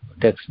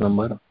 text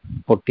number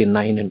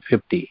 49 and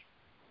 50.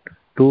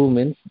 2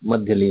 means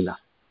Madhya Leela.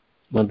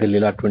 Madhya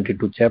Leela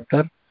 22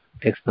 chapter,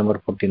 text number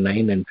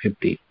 49 and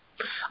 50.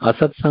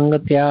 असत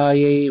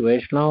संगत्यायै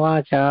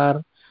वैष्णवाचार,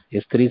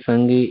 स्त्री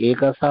संगी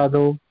एक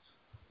साधु,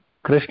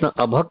 कृष्ण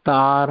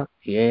अभक्तार,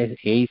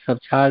 यही सब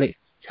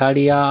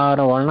छाड़ियार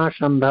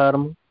वर्णाश्रम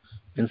धर्म,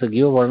 means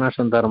give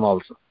वर्णाश्रम धर्म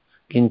ऑल्सो,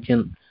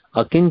 किंचन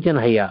अकिंचन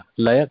हैया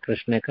लय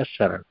कृष्ण का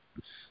शरण,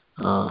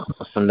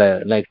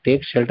 like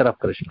take shelter of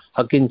Krishna.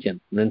 Akinchan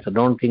means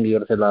don't think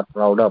yourself are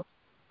proud of.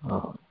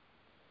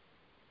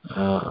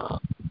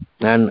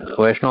 And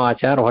Vaishnava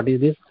Achar, what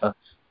is this?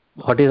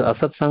 What is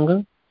Asat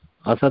Sangha?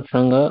 Asat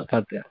Sangha,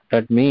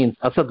 that means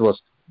Asat Vastu.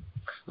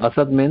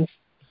 Asat means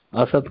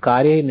Asat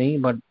Karya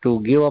nahi, but to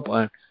give up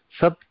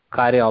Sat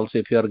Karya also,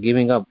 if you are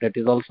giving up, that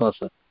is also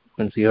Asat.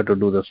 Means you have to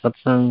do the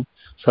Satsang,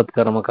 Sat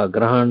Karma ka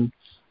Grahan.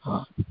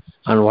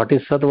 And what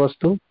is Sat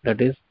Vastu?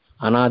 That is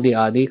Anadi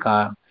Adi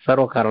ka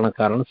Sarva Karana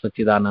Karan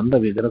Sachidananda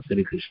Vigra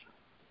Sri Krishna.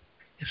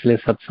 इसलिए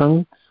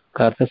सत्संग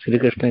का अर्थ श्री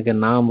कृष्ण के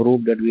नाम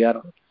रूप, that we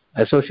are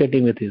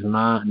associating with his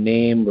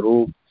name,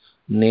 roop,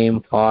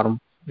 name, form,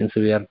 means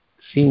we are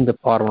seeing the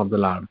form of the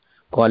Lord,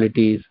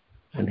 qualities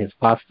and his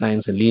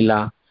pastimes,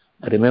 Leela.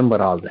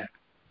 Remember all that.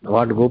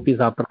 What gopis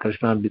after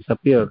Krishna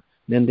disappeared,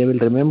 then they will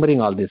remembering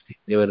all these things.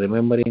 They were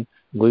remembering,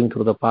 going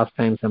through the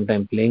pastimes,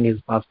 sometimes playing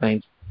his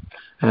pastimes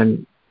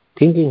and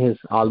thinking his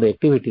all the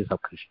activities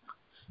of Krishna.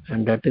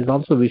 And that is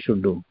also we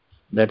should do.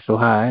 That's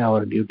why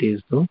our duty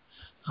is to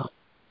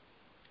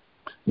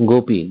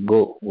Gopi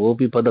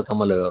Pada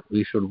Kamala.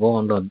 We should go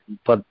on the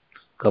Pad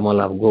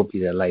Kamala of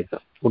Gopi, like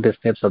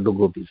footsteps of the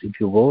Gopis. If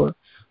you go,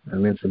 that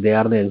means they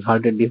are the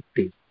exalted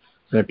devotees.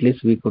 So at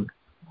least we could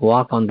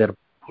walk on their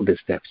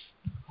footsteps,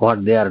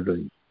 what they are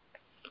doing.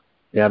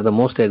 They are the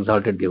most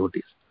exalted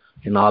devotees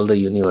in all the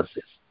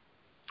universes.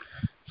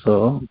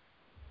 So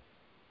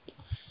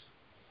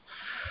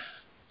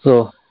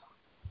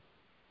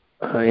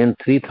in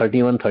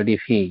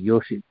 331-33,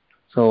 Yoshi.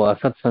 So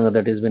Asat Sangha,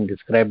 that has been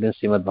described in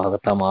Srimad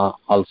Bhagavatam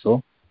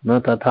also. Na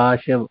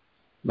tathasya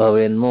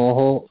bhaven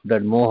moho,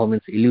 that moho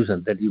means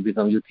illusion, that you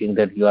think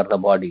that you are the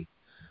body.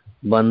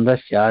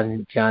 Bandhas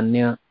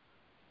chanya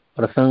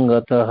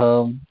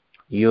prasangatah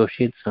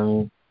yoshit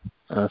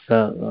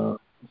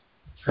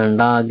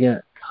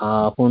sandagya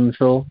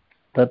apunso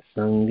tat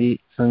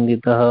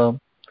sangitah.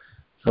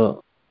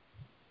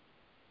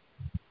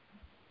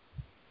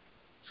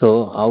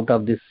 So out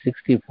of this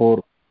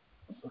 64,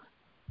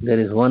 there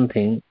is one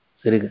thing,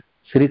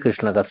 Sri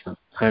Krishna ka sang,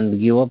 and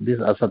give up this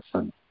asat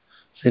sang.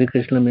 Sri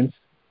Krishna means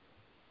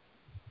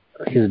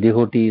his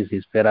devotees,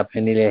 his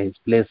paraphernalia, his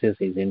places,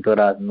 his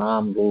entourage,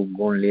 Naam, Roop,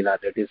 Gun, Leela,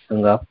 that is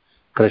sung of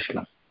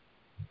Krishna.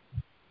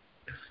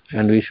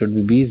 And we should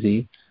be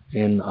busy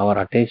in our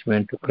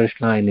attachment to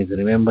Krishna, in his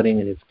remembering,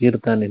 in his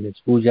kirtan, in his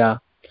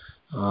puja.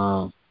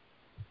 So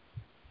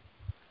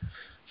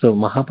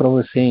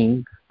Mahaprabhu is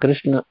saying,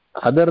 Krishna,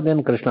 other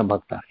than Krishna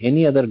Bhakta,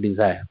 any other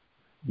desire,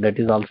 that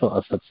is also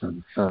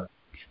asatsang.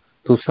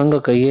 Tu sanga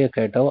kahiye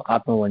kaitao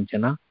atma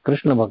vanchana,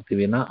 Krishna Bhakti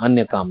vina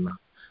anya kamna.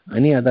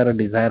 Any other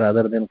desire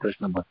other than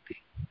Krishna Bhakti,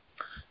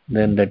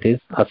 then that is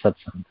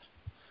asatsang.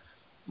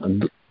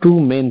 Two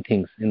main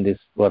things in these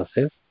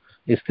verses.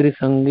 Stri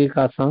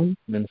Sangika Sang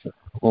means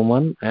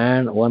woman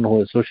and one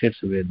who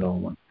associates with the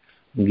woman.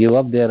 Give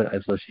up their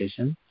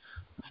association.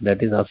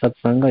 That is Asat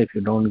Sangha if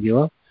you don't give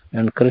up.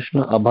 And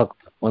Krishna Abhakt,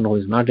 one who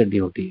is not a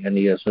devotee and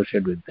you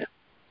associate with them.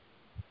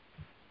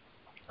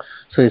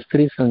 So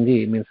Stri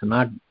Sangi means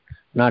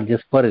not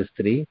just for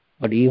Stri,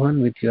 but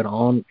even with your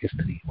own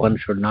Stri. One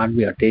should not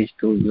be attached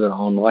to your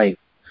own wife.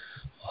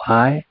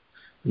 Why?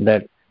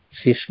 That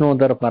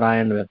Shishnodar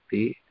Parayan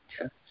Vyakti,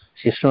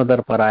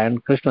 Shishnodar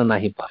Parayan Krishna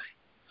Nahi Pai.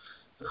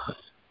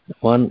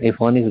 If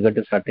one is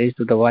attached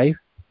to the wife,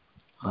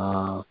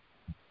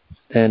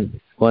 then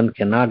one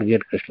cannot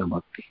get Krishna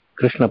Bhakti.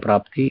 Krishna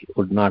Prapti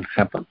would not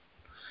happen.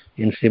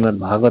 In Srimad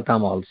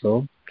Bhagavatam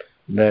also,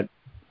 that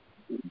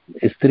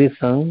Stri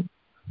Sang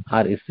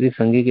or Stri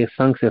Sangi ke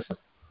Sang se Sang,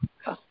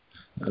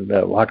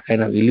 what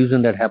kind of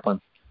illusion that happens,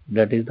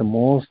 that is the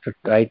most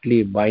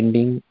tightly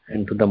binding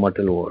into the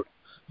material world.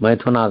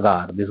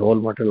 Maithunagar, this whole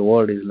material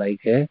world is like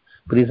a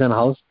prison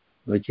house,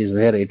 which is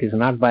where it is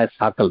not by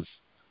shackles,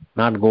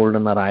 not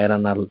golden or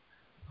iron,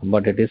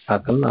 but it is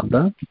shackle of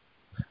the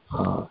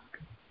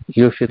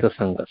Yoshita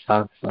Sangha,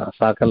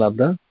 shackle of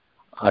the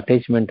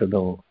attachment to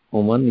the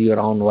woman, your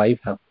own wife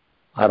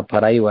or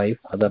parai wife,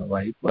 other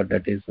wife, but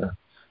that is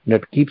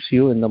that keeps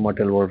you in the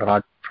material world,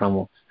 right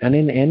from, and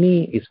in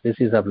any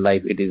species of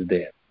life it is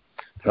there.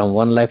 From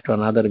one life to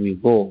another we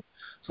go.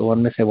 So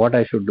one may say, what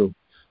I should do?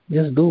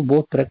 Just do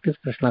both, practice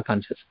Krishna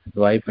consciousness.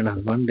 Wife and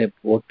husband, they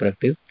both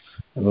practice,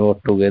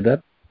 both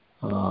together.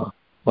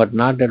 But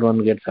not that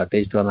one gets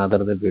attached to another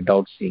that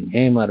without seeing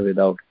him or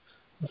without,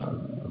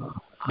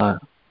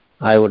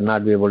 I would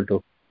not be able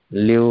to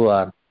live.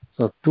 Or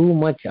so too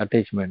much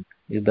attachment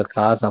is the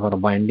cause of our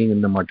binding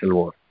in the material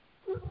world.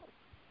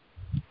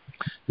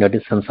 That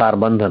is Sansar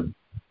Bandhan.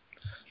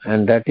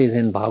 And that is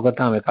in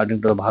Bhagavatam,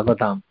 according to the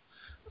Bhagavatam,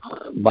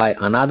 by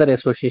another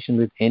association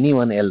with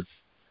anyone else,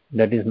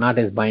 that is not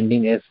as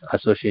binding as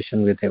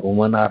association with a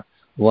woman or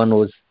one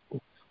who is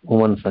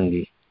woman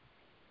Sangi.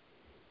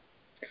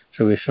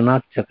 So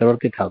Vishwanath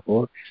Chakravarti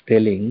Thakur is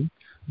telling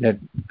that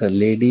the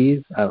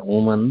ladies or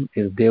woman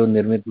is Dev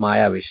Nirmit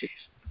Maya Vishesh.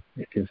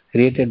 It is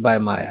created by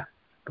Maya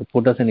to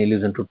put us in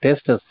illusion, to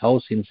test us how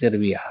sincere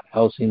we are,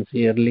 how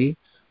sincerely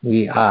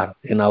we are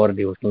in our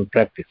devotional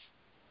practice.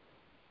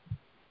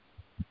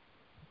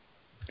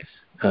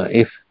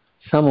 If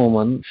some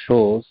woman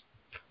shows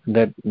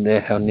that they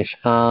have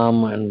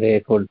nishkam and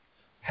they could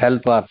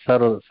help or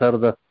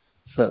serve the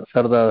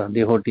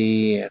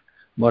devotee,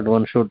 but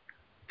one should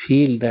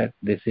feel that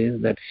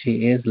she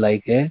is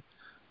like a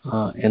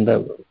in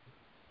the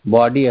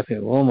body of a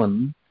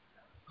woman,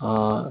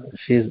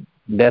 she is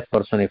death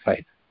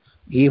personified.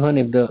 Even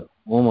if the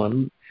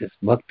woman is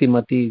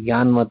bhaktimati,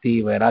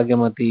 jnanmati,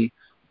 vairagyamati,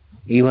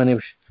 even if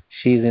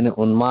she is in a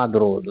unmad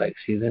role, like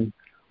she is in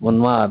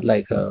unmad,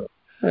 like a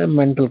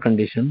mental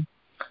condition,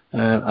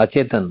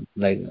 achetan,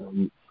 like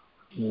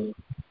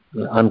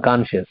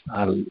unconscious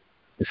or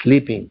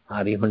sleeping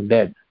or even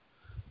dead,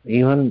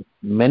 even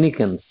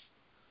mannequins,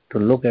 to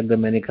look at the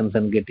mannequins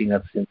and getting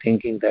us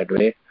thinking that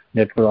way,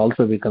 that will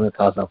also become a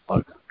cause of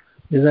fault.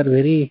 These are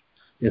very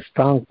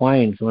strong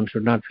points. One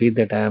should not feel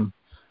that I am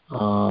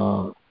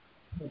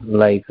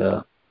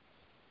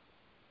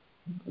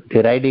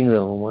deriding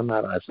the woman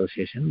or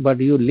association, but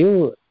you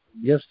live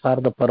just for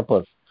the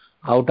purpose.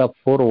 Out of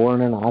 4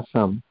 varna and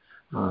ashram,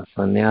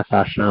 sannyas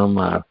ashram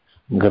or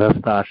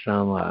grahastha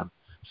ashram, or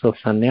so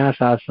sannyas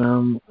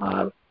ashram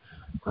or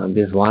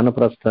this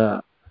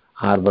vanaprastha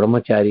or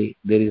brahmachari,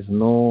 there is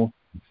no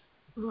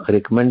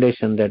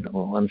recommendation that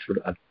one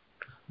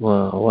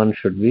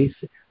should be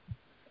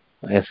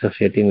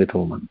associating with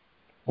woman.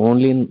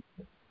 Only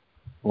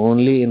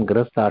in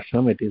grahastha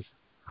ashram it is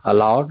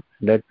allowed,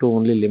 that too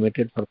only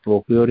limited for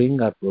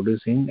procuring or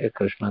producing a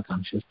Krishna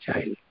conscious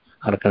child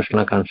or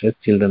Krishna conscious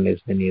children, as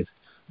many as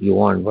you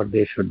want, but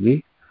they should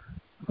be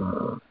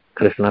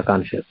Krishna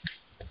conscious.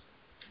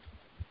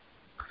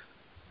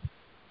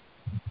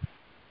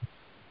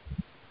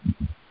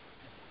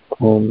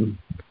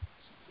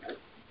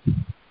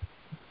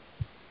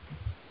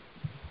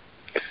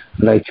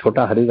 Like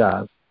Chota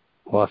Haridas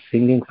was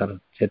singing for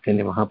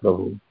Chaitanya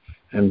Mahaprabhu,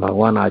 and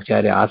Bhagwan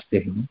Acharya asked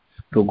him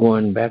to go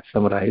and back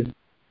summarize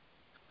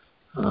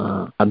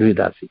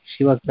Advidasi.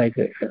 She was like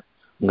a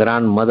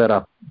grandmother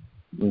of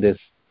this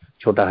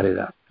Chota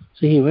Haridas.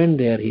 So he went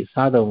there, he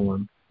saw the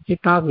woman, he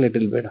talked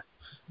little bit.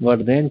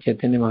 But then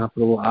Chaitanya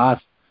Mahaprabhu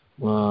asked,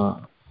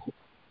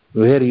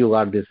 where you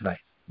got this rice?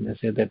 They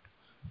said that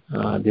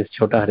this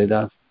Chota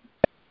Haridas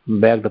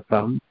begged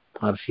from,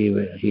 or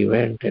he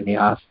went and he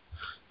asked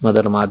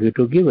Mother Madhvi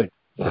to give it.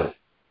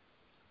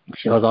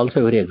 She was also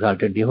a very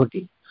exalted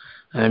devotee.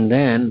 And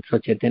then, so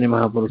Chaitanya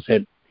Mahaprabhu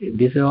said,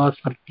 this was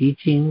for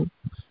teaching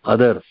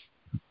others,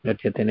 that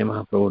Chaitanya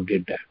Mahaprabhu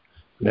did that.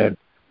 That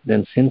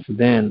then since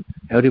then,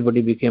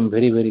 everybody became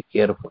very, very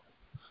careful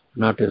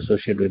not to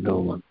associate with the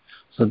woman.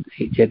 So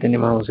Chaitanya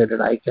Mahaprabhu said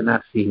that I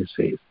cannot see his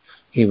face.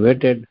 He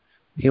waited.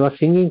 He was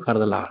singing for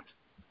the Lord,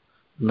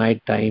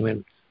 night time,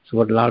 and so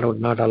but Lord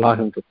would not allow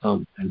him to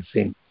come and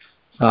sing.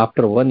 So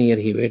after 1 year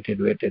he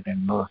waited,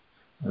 and no,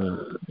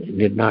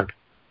 did not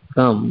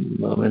come.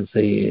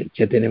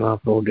 Chaitanya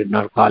Mahaprabhu did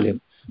not call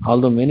him.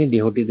 Although many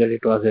devotees said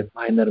it was a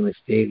minor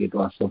mistake, it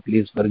was so,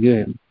 please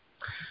forgive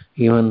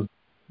him.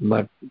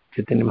 But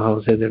Chaitanya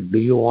Mahaprabhu said that, do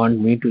you want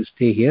me to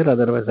stay here?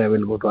 Otherwise I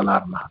will go to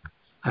Alarnath.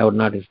 I would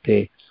not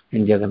stay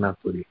in Jagannath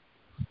Puri.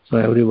 So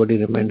everybody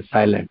remained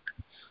silent.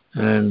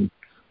 And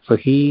so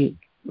he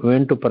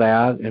went to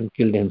Prayag and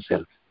killed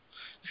himself.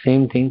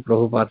 Same thing,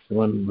 Prabhupada's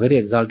one very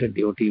exalted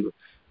devotee,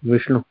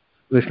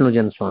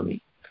 Vishnujan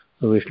Swami.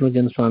 So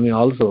Vishnujan Swami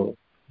also,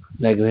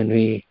 like when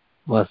he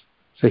was,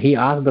 so he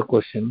asked the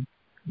question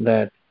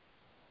that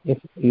if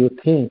you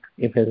think,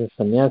 if as a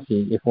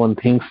sannyasi, if one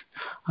thinks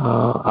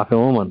of a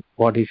woman,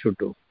 what he should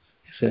do?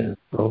 He said,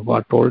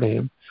 Prabhupada told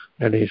him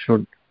that he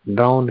should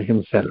drown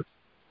himself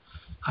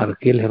or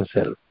kill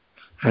himself.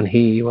 And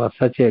he was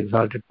such an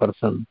exalted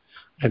person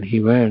that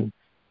he went.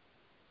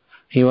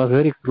 He was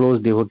very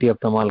close devotee of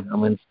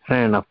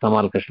friend of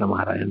Tamal Krishna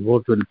Maharaj, and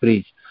both will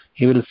preach.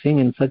 He will sing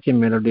in such a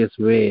melodious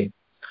way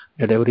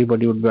that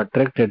everybody would be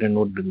attracted and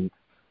would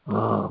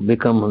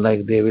become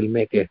like they will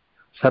make a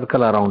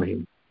circle around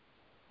him.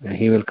 And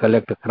he will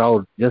collect a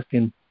crowd just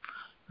in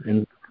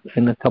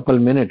a couple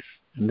minutes,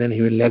 and then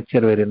he will lecture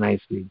very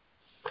nicely.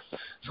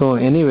 So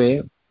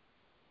anyway,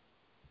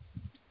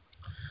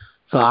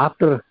 so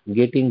after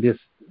getting this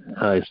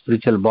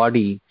spiritual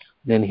body,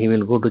 then he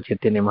will go to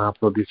Chaitanya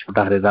Mahaprabhu, this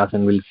Chota Haridas,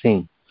 and will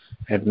sing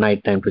at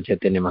night time to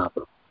Chaitanya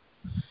Mahaprabhu.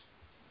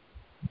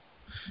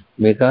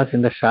 Because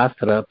in the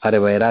Shastra, for a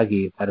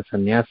Vairagi, for a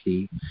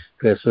sannyasi,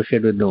 to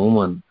associate with the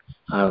woman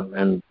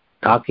and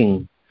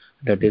talking,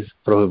 that is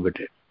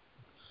prohibited.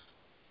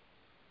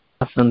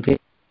 Something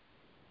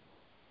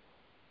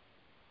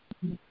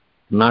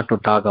not to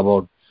talk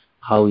about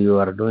how you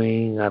are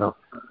doing, or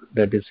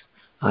that is,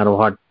 or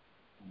what,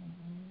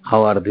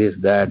 how are this,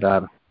 that,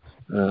 or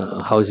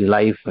how is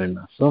life, and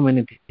so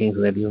many things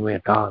that you may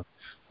talk,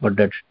 but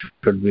that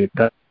should be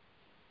done.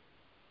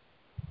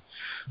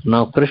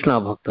 Now Krishna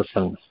Bhakta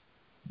Sangha.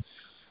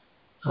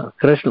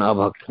 Krishna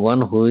Abhakt,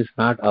 one who is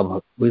not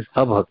Abhakt, who is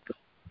Abhakt,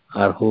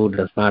 or who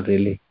does not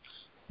really,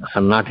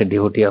 are not a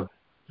devotee of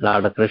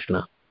Lord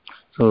Krishna.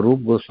 So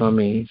Rupa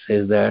Goswami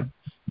says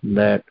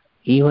that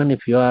even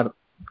if you are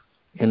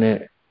in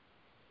a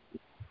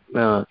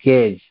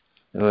cage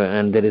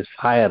and there is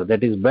fire,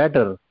 that is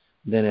better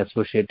than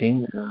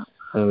associating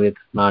with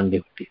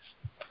non-devotees.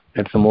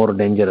 That's more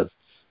dangerous,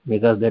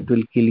 because that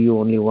will kill you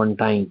only one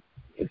time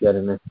if you are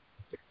in a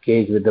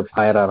cage with the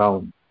fire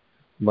around.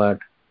 But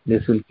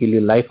this will kill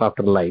you life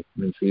after life.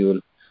 Means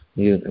you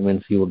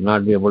would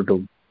not be able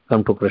to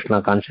come to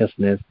Krishna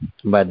consciousness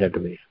by that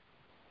way.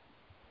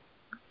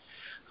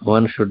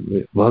 One should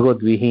be Bhagavad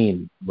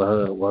Vihin,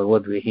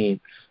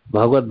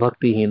 Bhagavad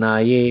Bhakti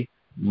Hinaye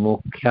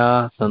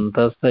Mukhya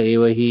Santasta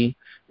Evahi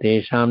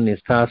Tesham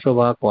Nistha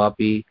Shobha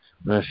Kwapi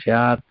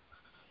Nasyat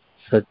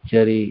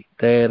Satchari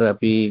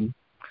Terapi.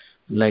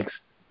 Like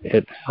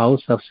at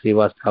house of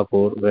Srivas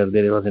Thakur, where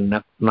there was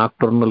a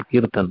nocturnal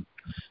kirtan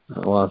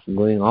was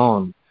going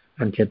on,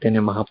 and Chaitanya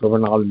Mahaprabhu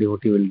and all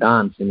devotees will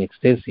dance in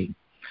ecstasy.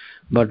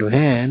 But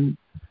when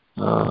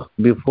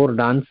before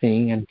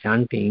dancing and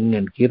chanting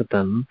and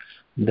kirtan,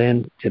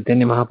 then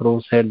Chaitanya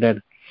Mahaprabhu said that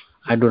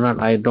I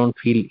don't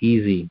feel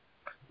easy.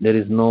 There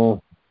is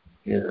no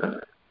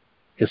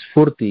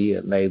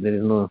spurti, like there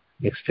is no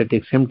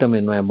ecstatic symptom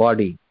in my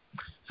body.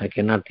 I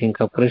cannot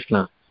think of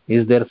Krishna.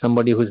 Is there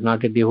somebody who is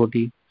not a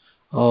devotee?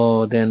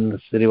 Oh, then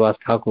Srivas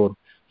Thakur,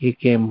 he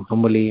came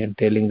humbly and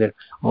telling that,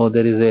 oh,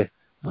 there is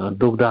a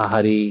Dugdha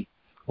Hari,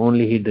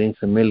 only he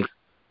drinks milk.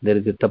 There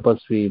is a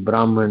Tapasvi,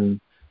 Brahman,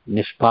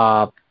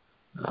 Nishpap,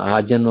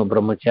 Ajanva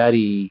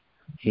Brahmachari,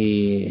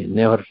 he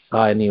never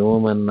saw any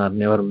woman or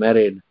never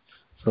married.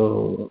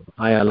 So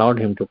I allowed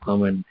him to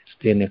come and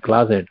stay in a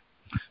closet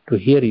to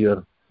hear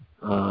your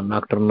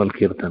nocturnal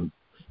kirtan.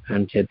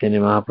 And Chaitanya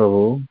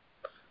Mahaprabhu,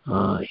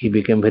 he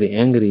became very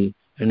angry,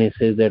 and he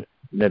says that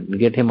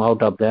get him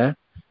out of that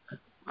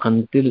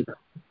until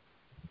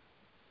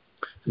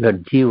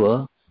that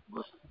jiva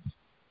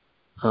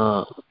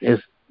is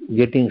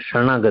getting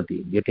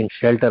Sharanagati, getting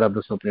shelter of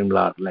the Supreme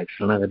Lord. Like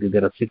Sharanagati,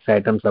 there are 6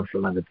 items of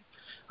Sharanagati.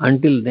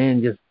 Until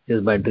then,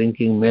 just by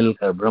drinking milk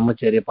or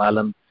brahmacharya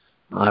palan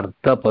or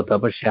tapa,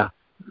 tapasya,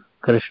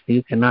 Krishna,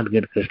 you cannot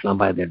get Krishna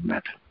by that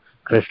matter.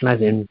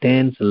 Krishna's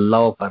intense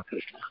love for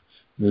Krishna.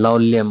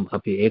 laulyam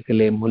api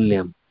ekale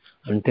mulyam,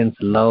 intense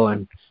love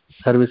and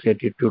service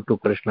attitude to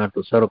Krishna,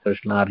 to serve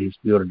Krishna or his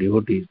pure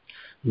devotees.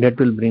 That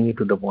will bring you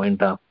to the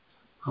point of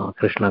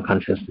Krishna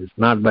consciousness,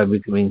 not by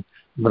becoming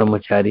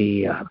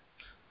brahmachari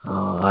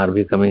or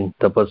becoming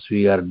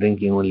tapasvi or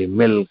drinking only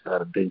milk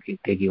or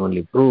taking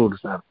only fruits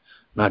or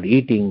not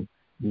eating.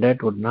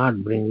 That would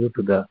not bring you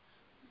to the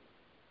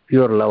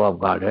pure love of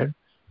Godhead.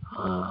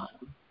 Uh,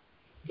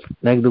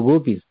 like the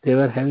gopis, they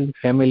were having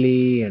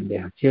family and they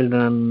have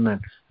children,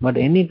 but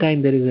any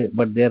time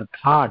but their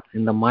thought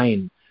in the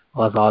mind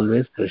was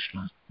always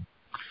Krishna.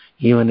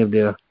 Even if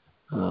they are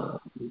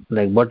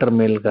like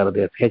buttermilk or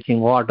they are fetching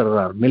water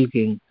or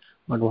milking,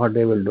 but what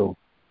they will do?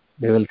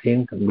 They will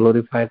think,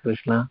 glorify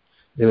Krishna.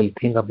 They will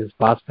think of his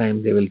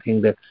pastime. They will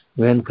think that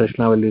when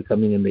Krishna will be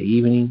coming in the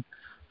evening,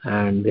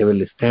 and they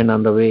will stand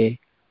on the way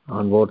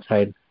on both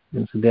sides.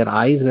 And so their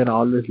eyes were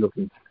always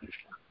looking for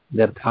Krishna.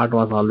 Their thought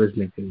was always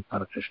looking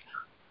for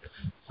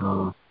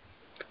Krishna.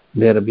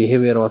 Their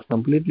behavior was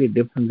completely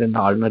different than the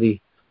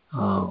ordinary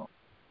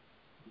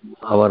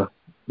our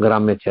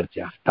Gramya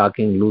Charcha,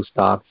 talking loose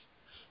talks,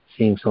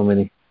 seeing so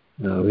many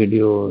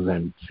videos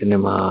and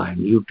cinema and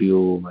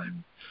YouTube.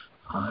 And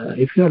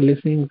if you are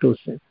listening to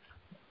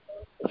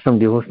some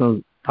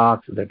devotional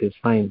talks, that is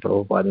fine.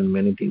 Prabhupada and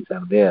many things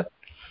are there,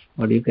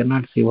 but you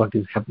cannot see what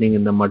is happening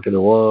in the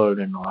material world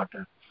and what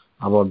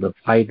about the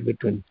fight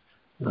between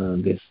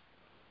this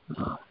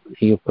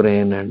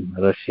Ukraine and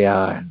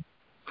Russia. And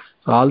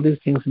so all these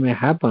things may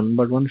happen,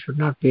 but one should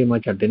not pay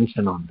much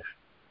attention on that.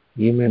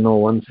 You may know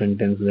one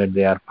sentence that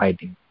they are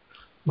fighting,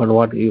 but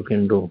what you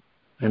can do,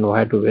 and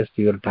why to waste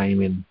your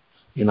time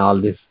in all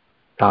these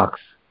talks?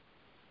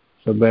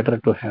 So better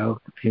to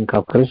think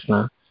of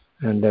Krishna,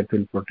 and that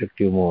will protect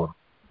you more.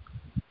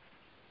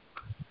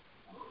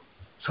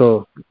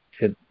 So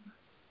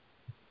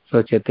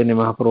Chaitanya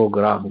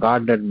Mahaprabhu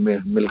got that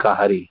Milka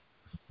Hari,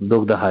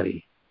 Dugdha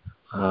Hari.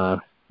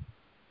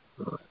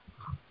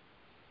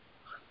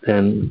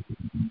 Then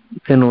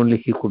only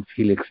he could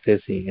feel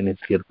ecstasy in his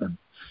kirtan.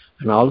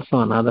 And also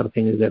another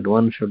thing is that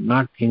one should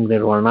not think that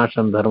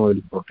Varnashram Dharma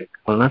will protect.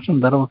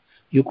 Varnashram Dharma,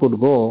 you could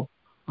go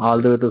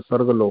all the way to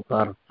Sargaloka,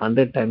 or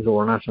 100 times the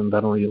Varnashram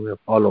Dharma you may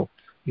follow.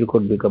 You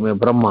could become a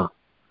Brahma,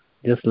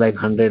 just like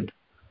 100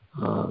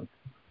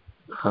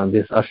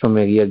 this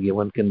Ashwamedha Yagya,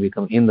 one can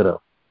become Indra.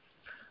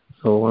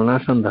 So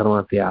Varnashram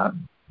Dharma tyag.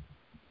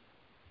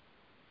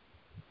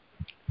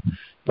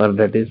 But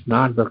that is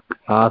not the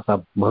class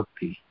of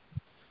bhakti.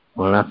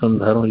 Varnashram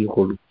Dharma, you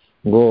could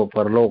go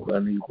parlok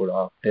and you could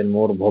obtain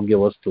more bhogya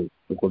vastu,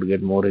 you could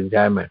get more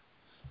enjoyment.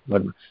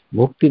 But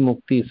bhukti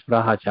mukti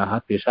spraha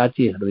chaha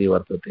pishachi hriday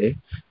vartate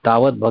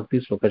tavat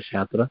bhakti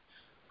sukashatra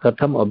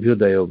katham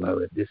abhyudayo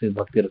bhavet. This is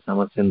Bhakti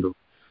Rasamrita Sindhu.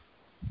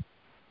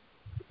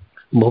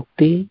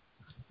 Bhukti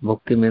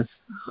means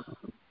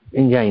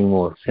enjoying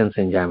more, sense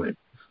enjoyment.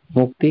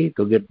 Mukti,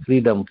 to get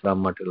freedom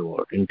from material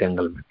world,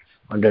 entanglement.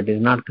 But that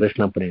is not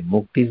Krishna Prem.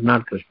 Mukti is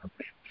not Krishna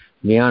Prem.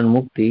 Beyond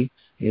Mukti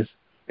is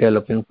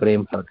developing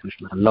Prem for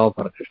Krishna, love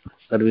for Krishna,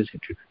 service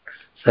attitude,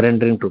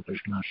 surrendering to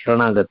Krishna,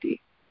 Sharanagati.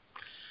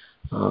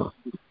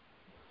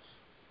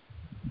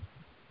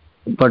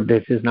 But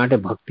this is not a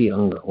bhakti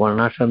anga.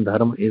 Varnashram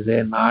Dharma is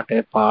not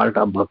a part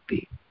of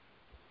bhakti.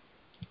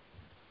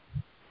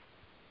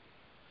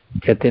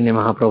 Chaitanya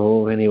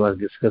Mahaprabhu, when he was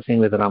discussing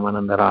with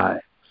Ramananda Rai,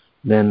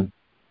 then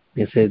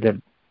he said that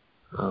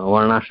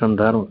Varnashram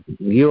Dharma,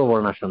 give a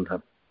Varnashram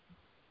Dharma.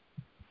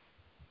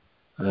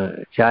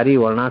 Chari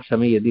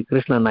Varnashrami yadi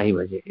Krishna nahi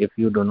bhaje. If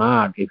you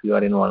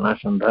are in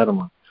Varnashram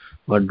Dharma,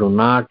 but do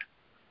not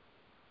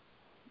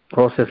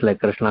process like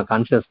Krishna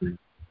consciousness,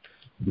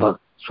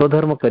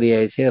 Swadharma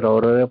kariya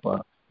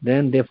aise,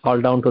 then they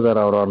fall down to the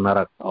Raura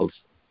Narak also.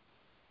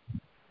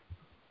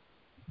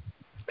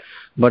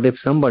 But if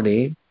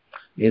somebody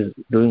is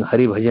doing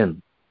Hari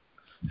Bhajan,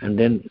 and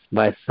then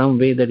by some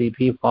way that if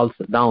he falls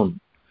down,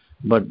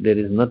 but there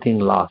is nothing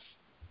lost,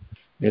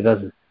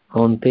 because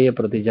Kaunteya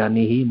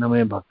pratijanihi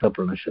name bhakta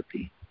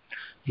pranashati.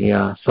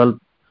 Yeah,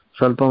 swalpam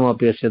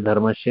apyasya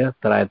dharmasya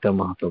trayata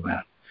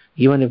mahatobhaya.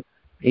 Even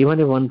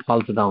if one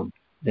falls down,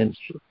 then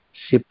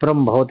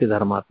Shipram bhavati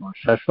dharmatma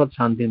shashvat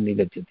shanti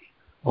nigachyati.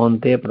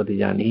 Kaunteya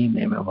pratijanihi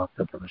name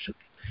bhakta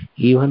pranashati.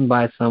 Even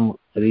by some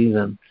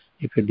reason,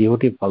 if a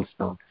devotee falls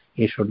down,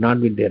 he should not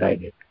be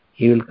derided.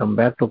 He will come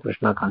back to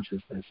Krishna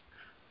consciousness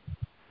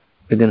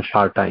within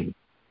short time.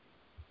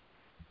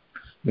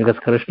 Because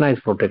Krishna is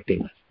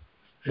protecting us.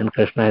 And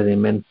Krishna has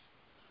immense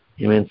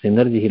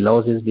energy. He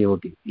loves his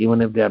devotees.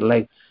 Even if they are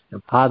like a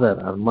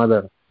father or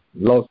mother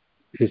loves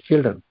his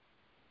children.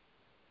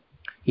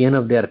 Even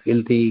if they are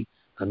filthy,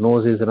 the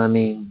nose is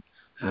running,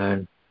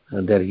 and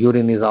their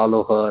urine is all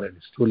over, and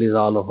stool is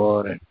all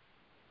over,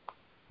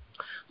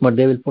 but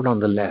they will put on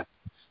the lap.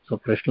 So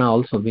Krishna,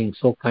 also being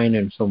so kind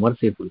and so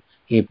merciful,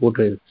 he put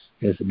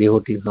his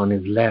devotees on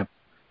his lap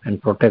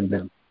and protect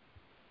them.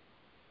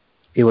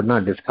 He would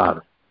not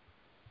discard.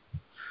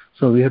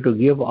 So we have to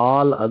give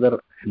all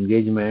other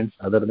engagements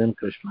other than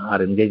Krishna.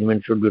 Our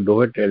engagement should be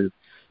devoted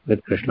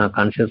with Krishna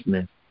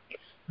consciousness,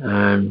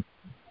 and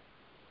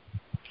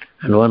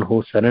and one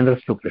who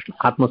surrenders to Krishna,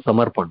 Atma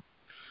Samarpan.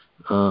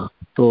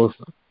 So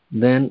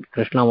then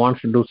Krishna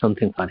wants to do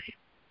something for him.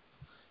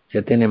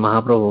 Chaitanya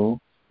Mahaprabhu,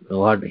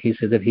 what he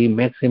said, that he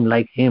makes him,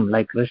 like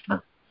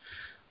Krishna.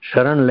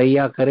 Sharan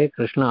Laya Kare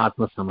Krishna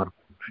Atma Samarpan.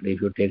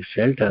 If you take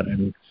shelter,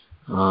 and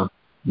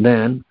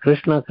then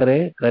Krishna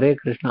Kare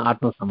Krishna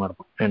Atma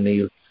Samarpan, and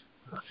you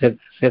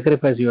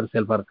sacrifice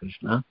yourself for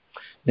Krishna,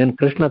 then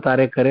Krishna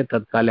Tare Kare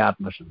Tatkale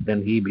Atmasam.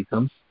 Then he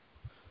becomes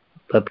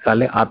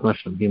Tatkale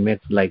Atmasam. He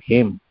makes like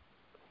him.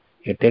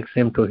 He takes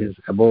him to his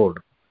abode.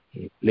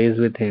 He plays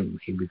with him.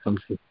 He becomes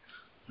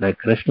like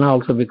Krishna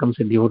also becomes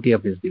a devotee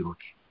of his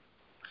devotee.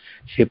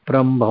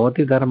 Shipram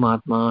bhavati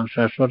dharmatma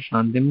shashvat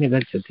shantim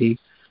nigacchati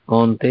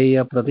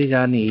kaunteya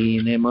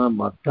pratijani nema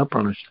bhakta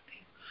pranashati.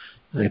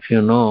 If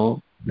you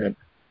know that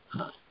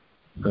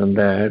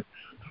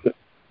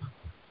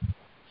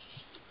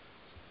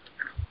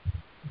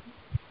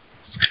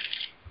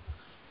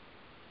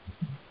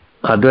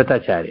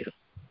Advaitacharya,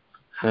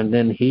 and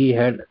then he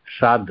had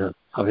Shraddha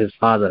of his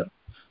father,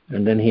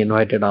 and then he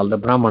invited all the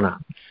Brahmana,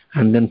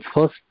 and then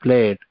first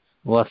plate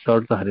was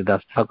served to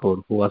Haridas Thakur,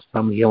 who was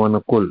from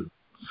Yavana Kul.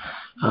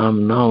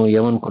 Now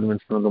Yavan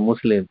convents from the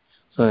Muslim.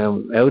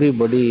 So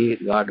everybody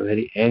got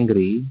very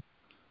angry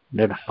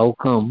that how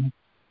come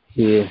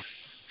he is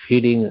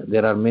feeding,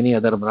 there are many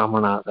other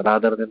Brahmanas,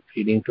 rather than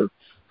feeding to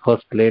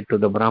first plate to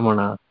the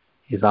Brahmana,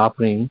 he is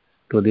offering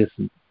to this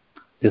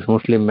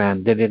Muslim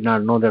man. They did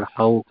not know that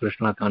how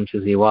Krishna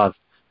conscious he was,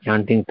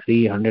 chanting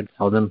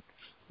 300,000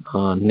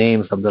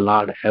 names of the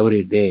Lord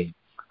every day,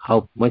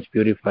 how much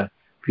purify.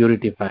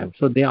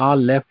 So they all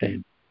left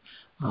him.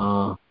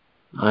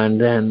 And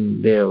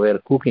then they were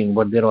cooking,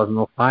 but there was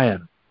no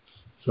fire.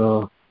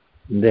 So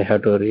they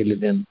had to really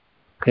then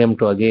came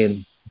to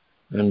again,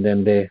 and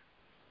then they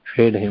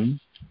fed him.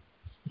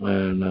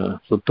 And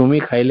so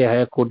Tumi Khaile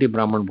Hai Koti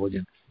Brahman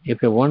Bhojan.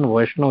 If a one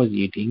Vaishnava is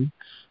eating,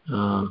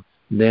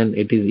 then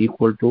it is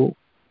equal to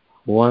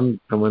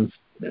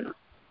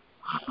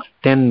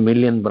 10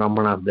 million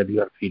Brahmanas that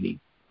you are feeding.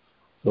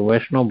 So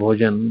Vaishnava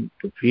Bhojan,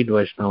 to feed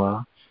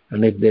Vaishnava,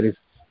 and if there is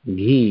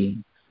ghee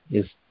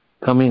is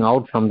coming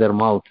out from their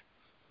mouth,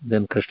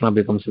 then Krishna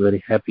becomes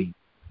very happy.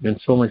 When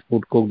so much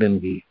food cooked in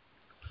ghee.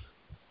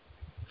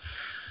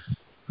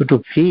 So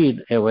to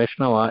feed a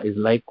Vaishnava is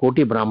like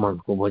Koti Brahman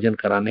ko bhojan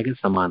karane ke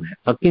saman hai.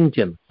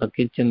 Akinchan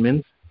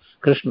means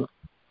Krishna.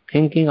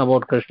 Thinking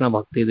about Krishna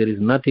bhakti, there is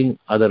nothing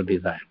other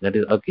desire. That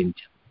is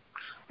akinchan.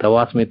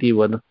 Tavasmiti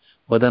vadan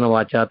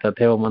vacha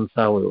tatheva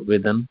mansa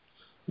vedan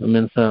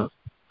means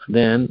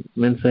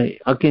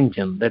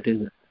akinchan. That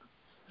is,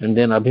 and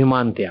then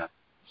abhimantya,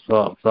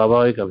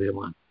 swabhavik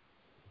abhiman.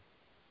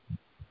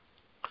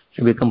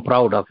 You become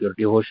proud of your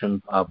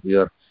devotion, of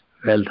your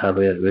wealth, or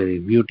very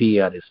beauty,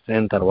 or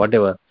strength, or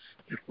whatever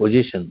your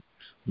position.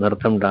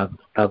 Narottam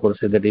Thakur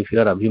said that if you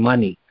are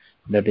abhimani,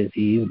 that is,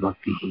 he is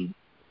bhakti.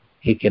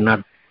 He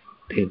cannot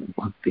take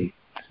bhakti.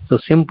 So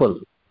simple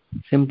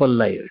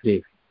life.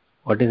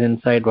 What is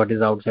inside, what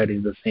is outside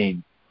is the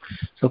same.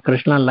 So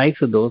Krishna likes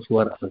those who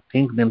are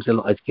think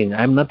themselves as king.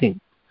 I am nothing.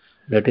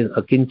 That is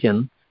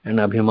akinchan and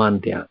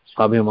abhimantya,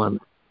 swabhiman.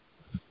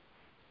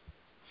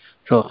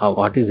 So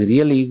what is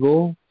real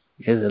ego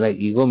is like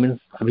ego means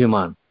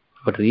abhiman,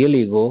 but real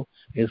ego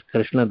is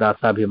Krishna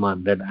Dasa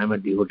Abhiman, that I am a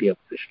devotee of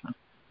Krishna.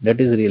 That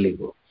is real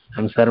ego.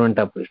 I am servant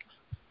of Krishna.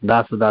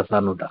 Dasa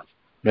Dasanudas.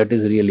 That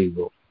is real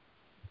ego.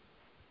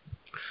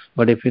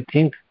 But if you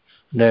think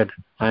that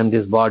I am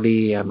this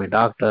body, I am a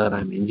doctor, I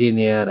am an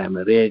engineer, I am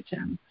a rich,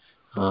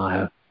 I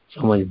have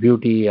so much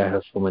beauty, I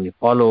have so many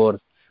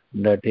followers,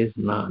 that is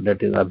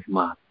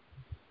Abhiman.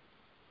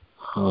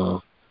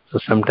 So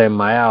sometimes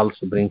Maya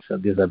also brings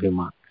this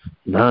Abhiman.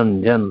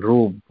 Dhan, Jan,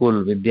 Roop,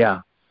 Kul,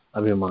 Vidya,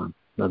 Abhiman.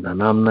 Na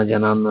dhanam na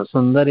janam na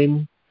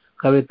sundarim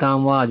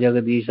kavitam va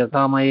jagadisha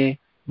kamaye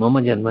mama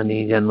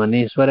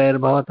janmani swarer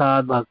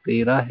bhavatad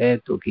bhakti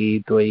rahe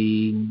tuki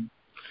tvai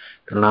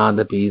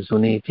tranadapi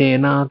suni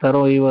chena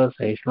taroiva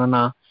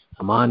saishvana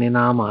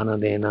amanina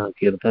manadena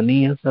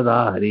kirtaniya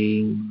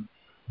sadahari.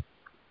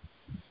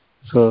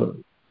 So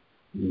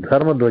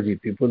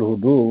Dharmadwaji, people who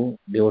do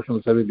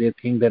devotional service, they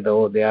think that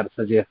they are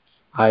such a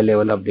high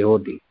level of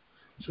devotee.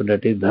 So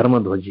that is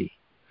Dharmadwaji.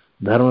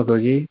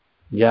 Dharmadwaji,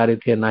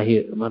 Jaritya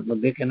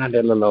Nahi, they cannot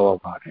allow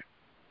about it.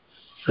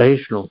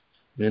 Sahishnu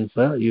means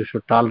you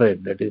should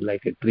tolerate, that is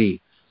like a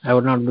tree. I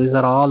would not, these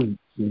are all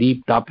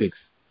deep topics.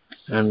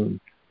 And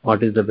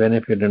what is the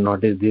benefit and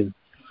what is this?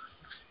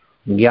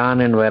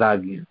 Gyan and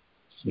Vairagya.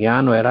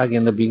 Gyan, Vairagya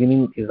in the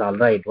beginning is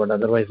alright, but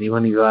otherwise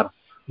even you are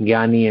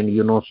Gyani and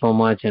you know so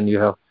much and you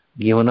have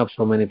given up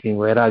so many things,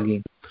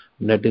 Vairagi,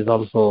 that is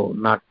also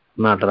not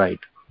right.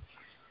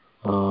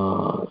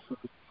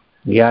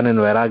 Gyan and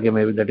Vairagya,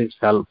 maybe that is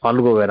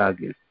Falgo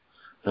Vairagya.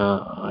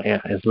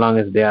 As long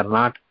as they are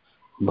not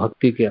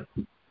Bhakti,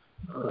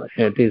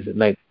 it is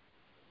like,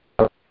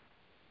 it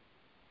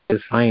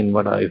is fine,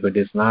 but if it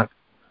is not,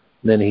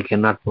 then he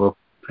cannot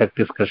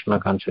practice Krishna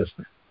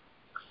consciousness.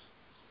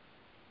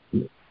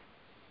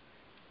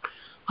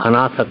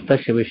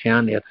 Anasaktasya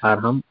Vishyan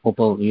Yatharham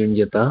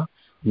Upayunjata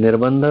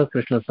Nirbandha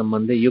Krishna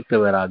Sambandhe Yukta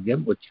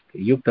Vairagyam Uchyate.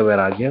 Yukta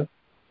Vairagya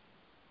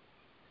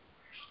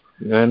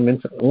and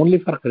means only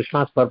for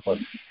Krishna's purpose,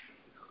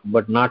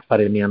 but not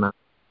for any other.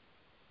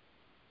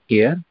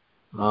 Here,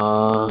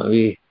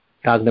 we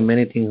talked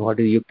many things. What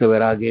is Yukta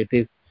Vairagya? It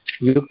is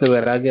Yukta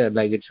Vairagya,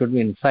 like it should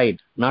be inside,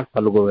 not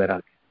Falgu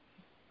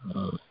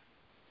Vairagya.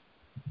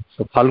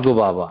 So Falgu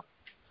Baba.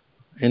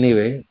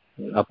 Anyway,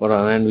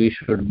 and we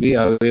should be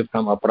away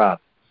from aparat.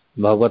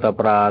 Bhagavat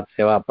aparat,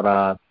 Seva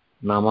aparat,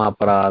 Nama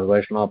aparat,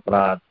 Vaishnava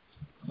aparat.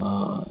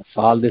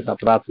 So all these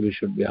aparats we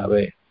should be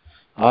away.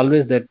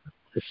 Always that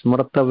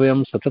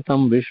स्मर्तव्यम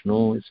सततम Vishnu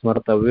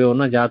स्मर्तव्यो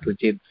न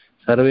जातुचित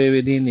सर्वे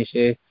विधि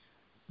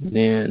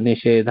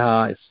निषेधा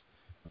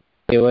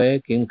एवं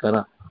किंकर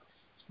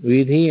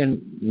विधि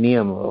and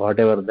niyam,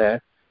 whatever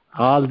that,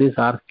 all these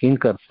are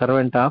kinkar,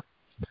 servant of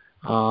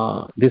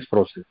this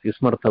process.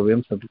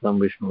 Smartavyam satatam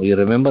Vishnu. You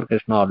remember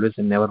Krishna always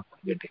and never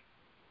forget it.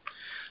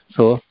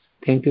 So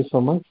thank you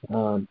so much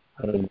for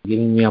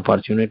giving me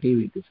opportunity.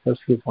 We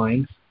discussed few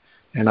points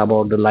and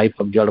about the life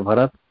of Jad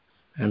Bharat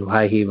and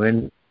why he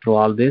went through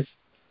all this.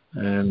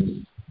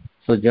 And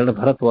so Jad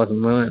Bharat was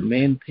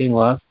main thing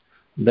was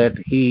that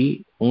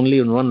he only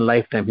in one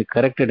lifetime he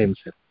corrected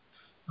himself.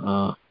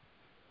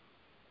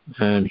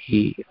 And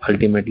he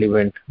ultimately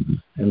went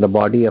in the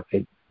body of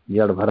Jad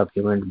Bharat,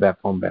 he went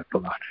back to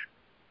God.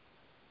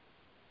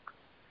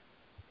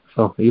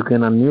 So you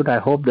can unmute. I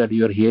hope that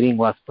your hearing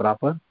was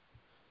proper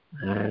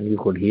and you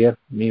could hear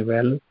me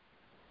well.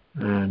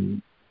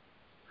 And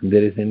if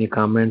there is any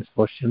comments,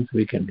 questions,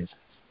 we can discuss.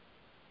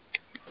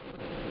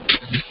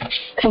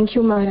 Thank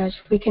you, Maharaj.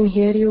 We can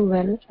hear you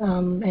well,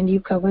 and you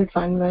covered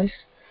one verse,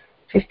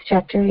 5th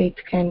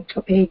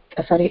canto,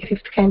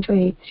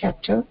 8th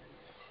chapter.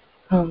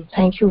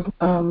 Thank you,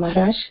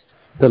 Maharaj.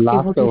 The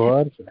last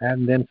verse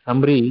and then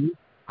summary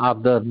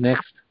of the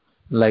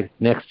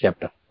next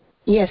chapter.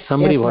 Yes,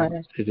 summary yes, what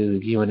Maharaj. It is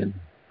given in.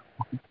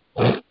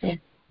 Yes.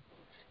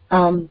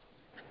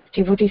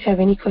 Devotees have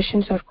any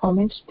questions or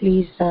comments,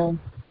 please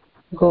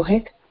go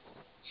ahead.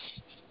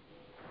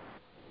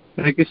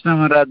 Hare Krishna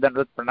Maharaj,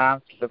 Dandavat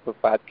Pranam, Srila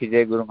Prabhupada ki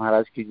jai, Guru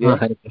Maharaj ki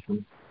jai.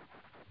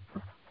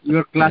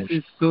 Your class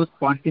is so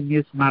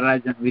spontaneous,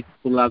 Maharaj, and with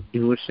full of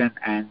devotion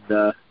and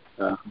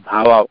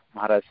bhava,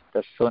 Maharaj.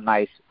 That's so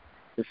nice.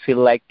 You feel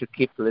like to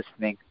keep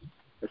listening.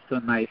 It's so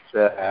nice,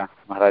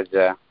 Maharaj.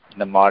 In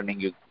the morning,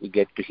 you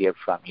get to hear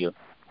from you.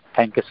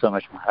 Thank you so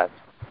much, Maharaj.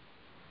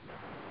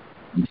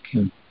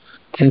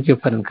 Thank you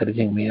for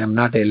encouraging me. I'm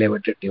not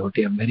elevated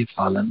devotee. I'm very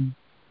fallen.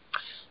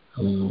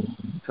 So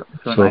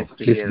nice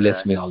please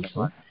bless me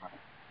also.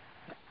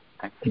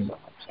 Thank you so much.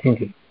 Thank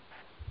you.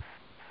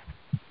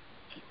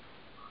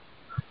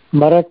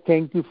 Maharaj,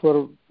 thank you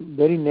for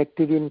very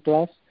nectarian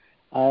class.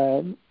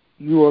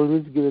 You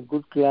always give a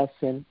good class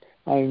and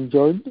I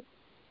enjoyed.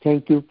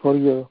 Thank you for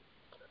your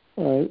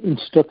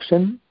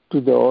instruction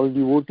to all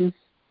devotees.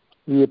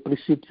 We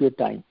appreciate your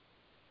time.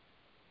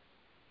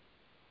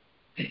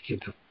 Thank you.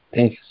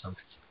 Thank you so much.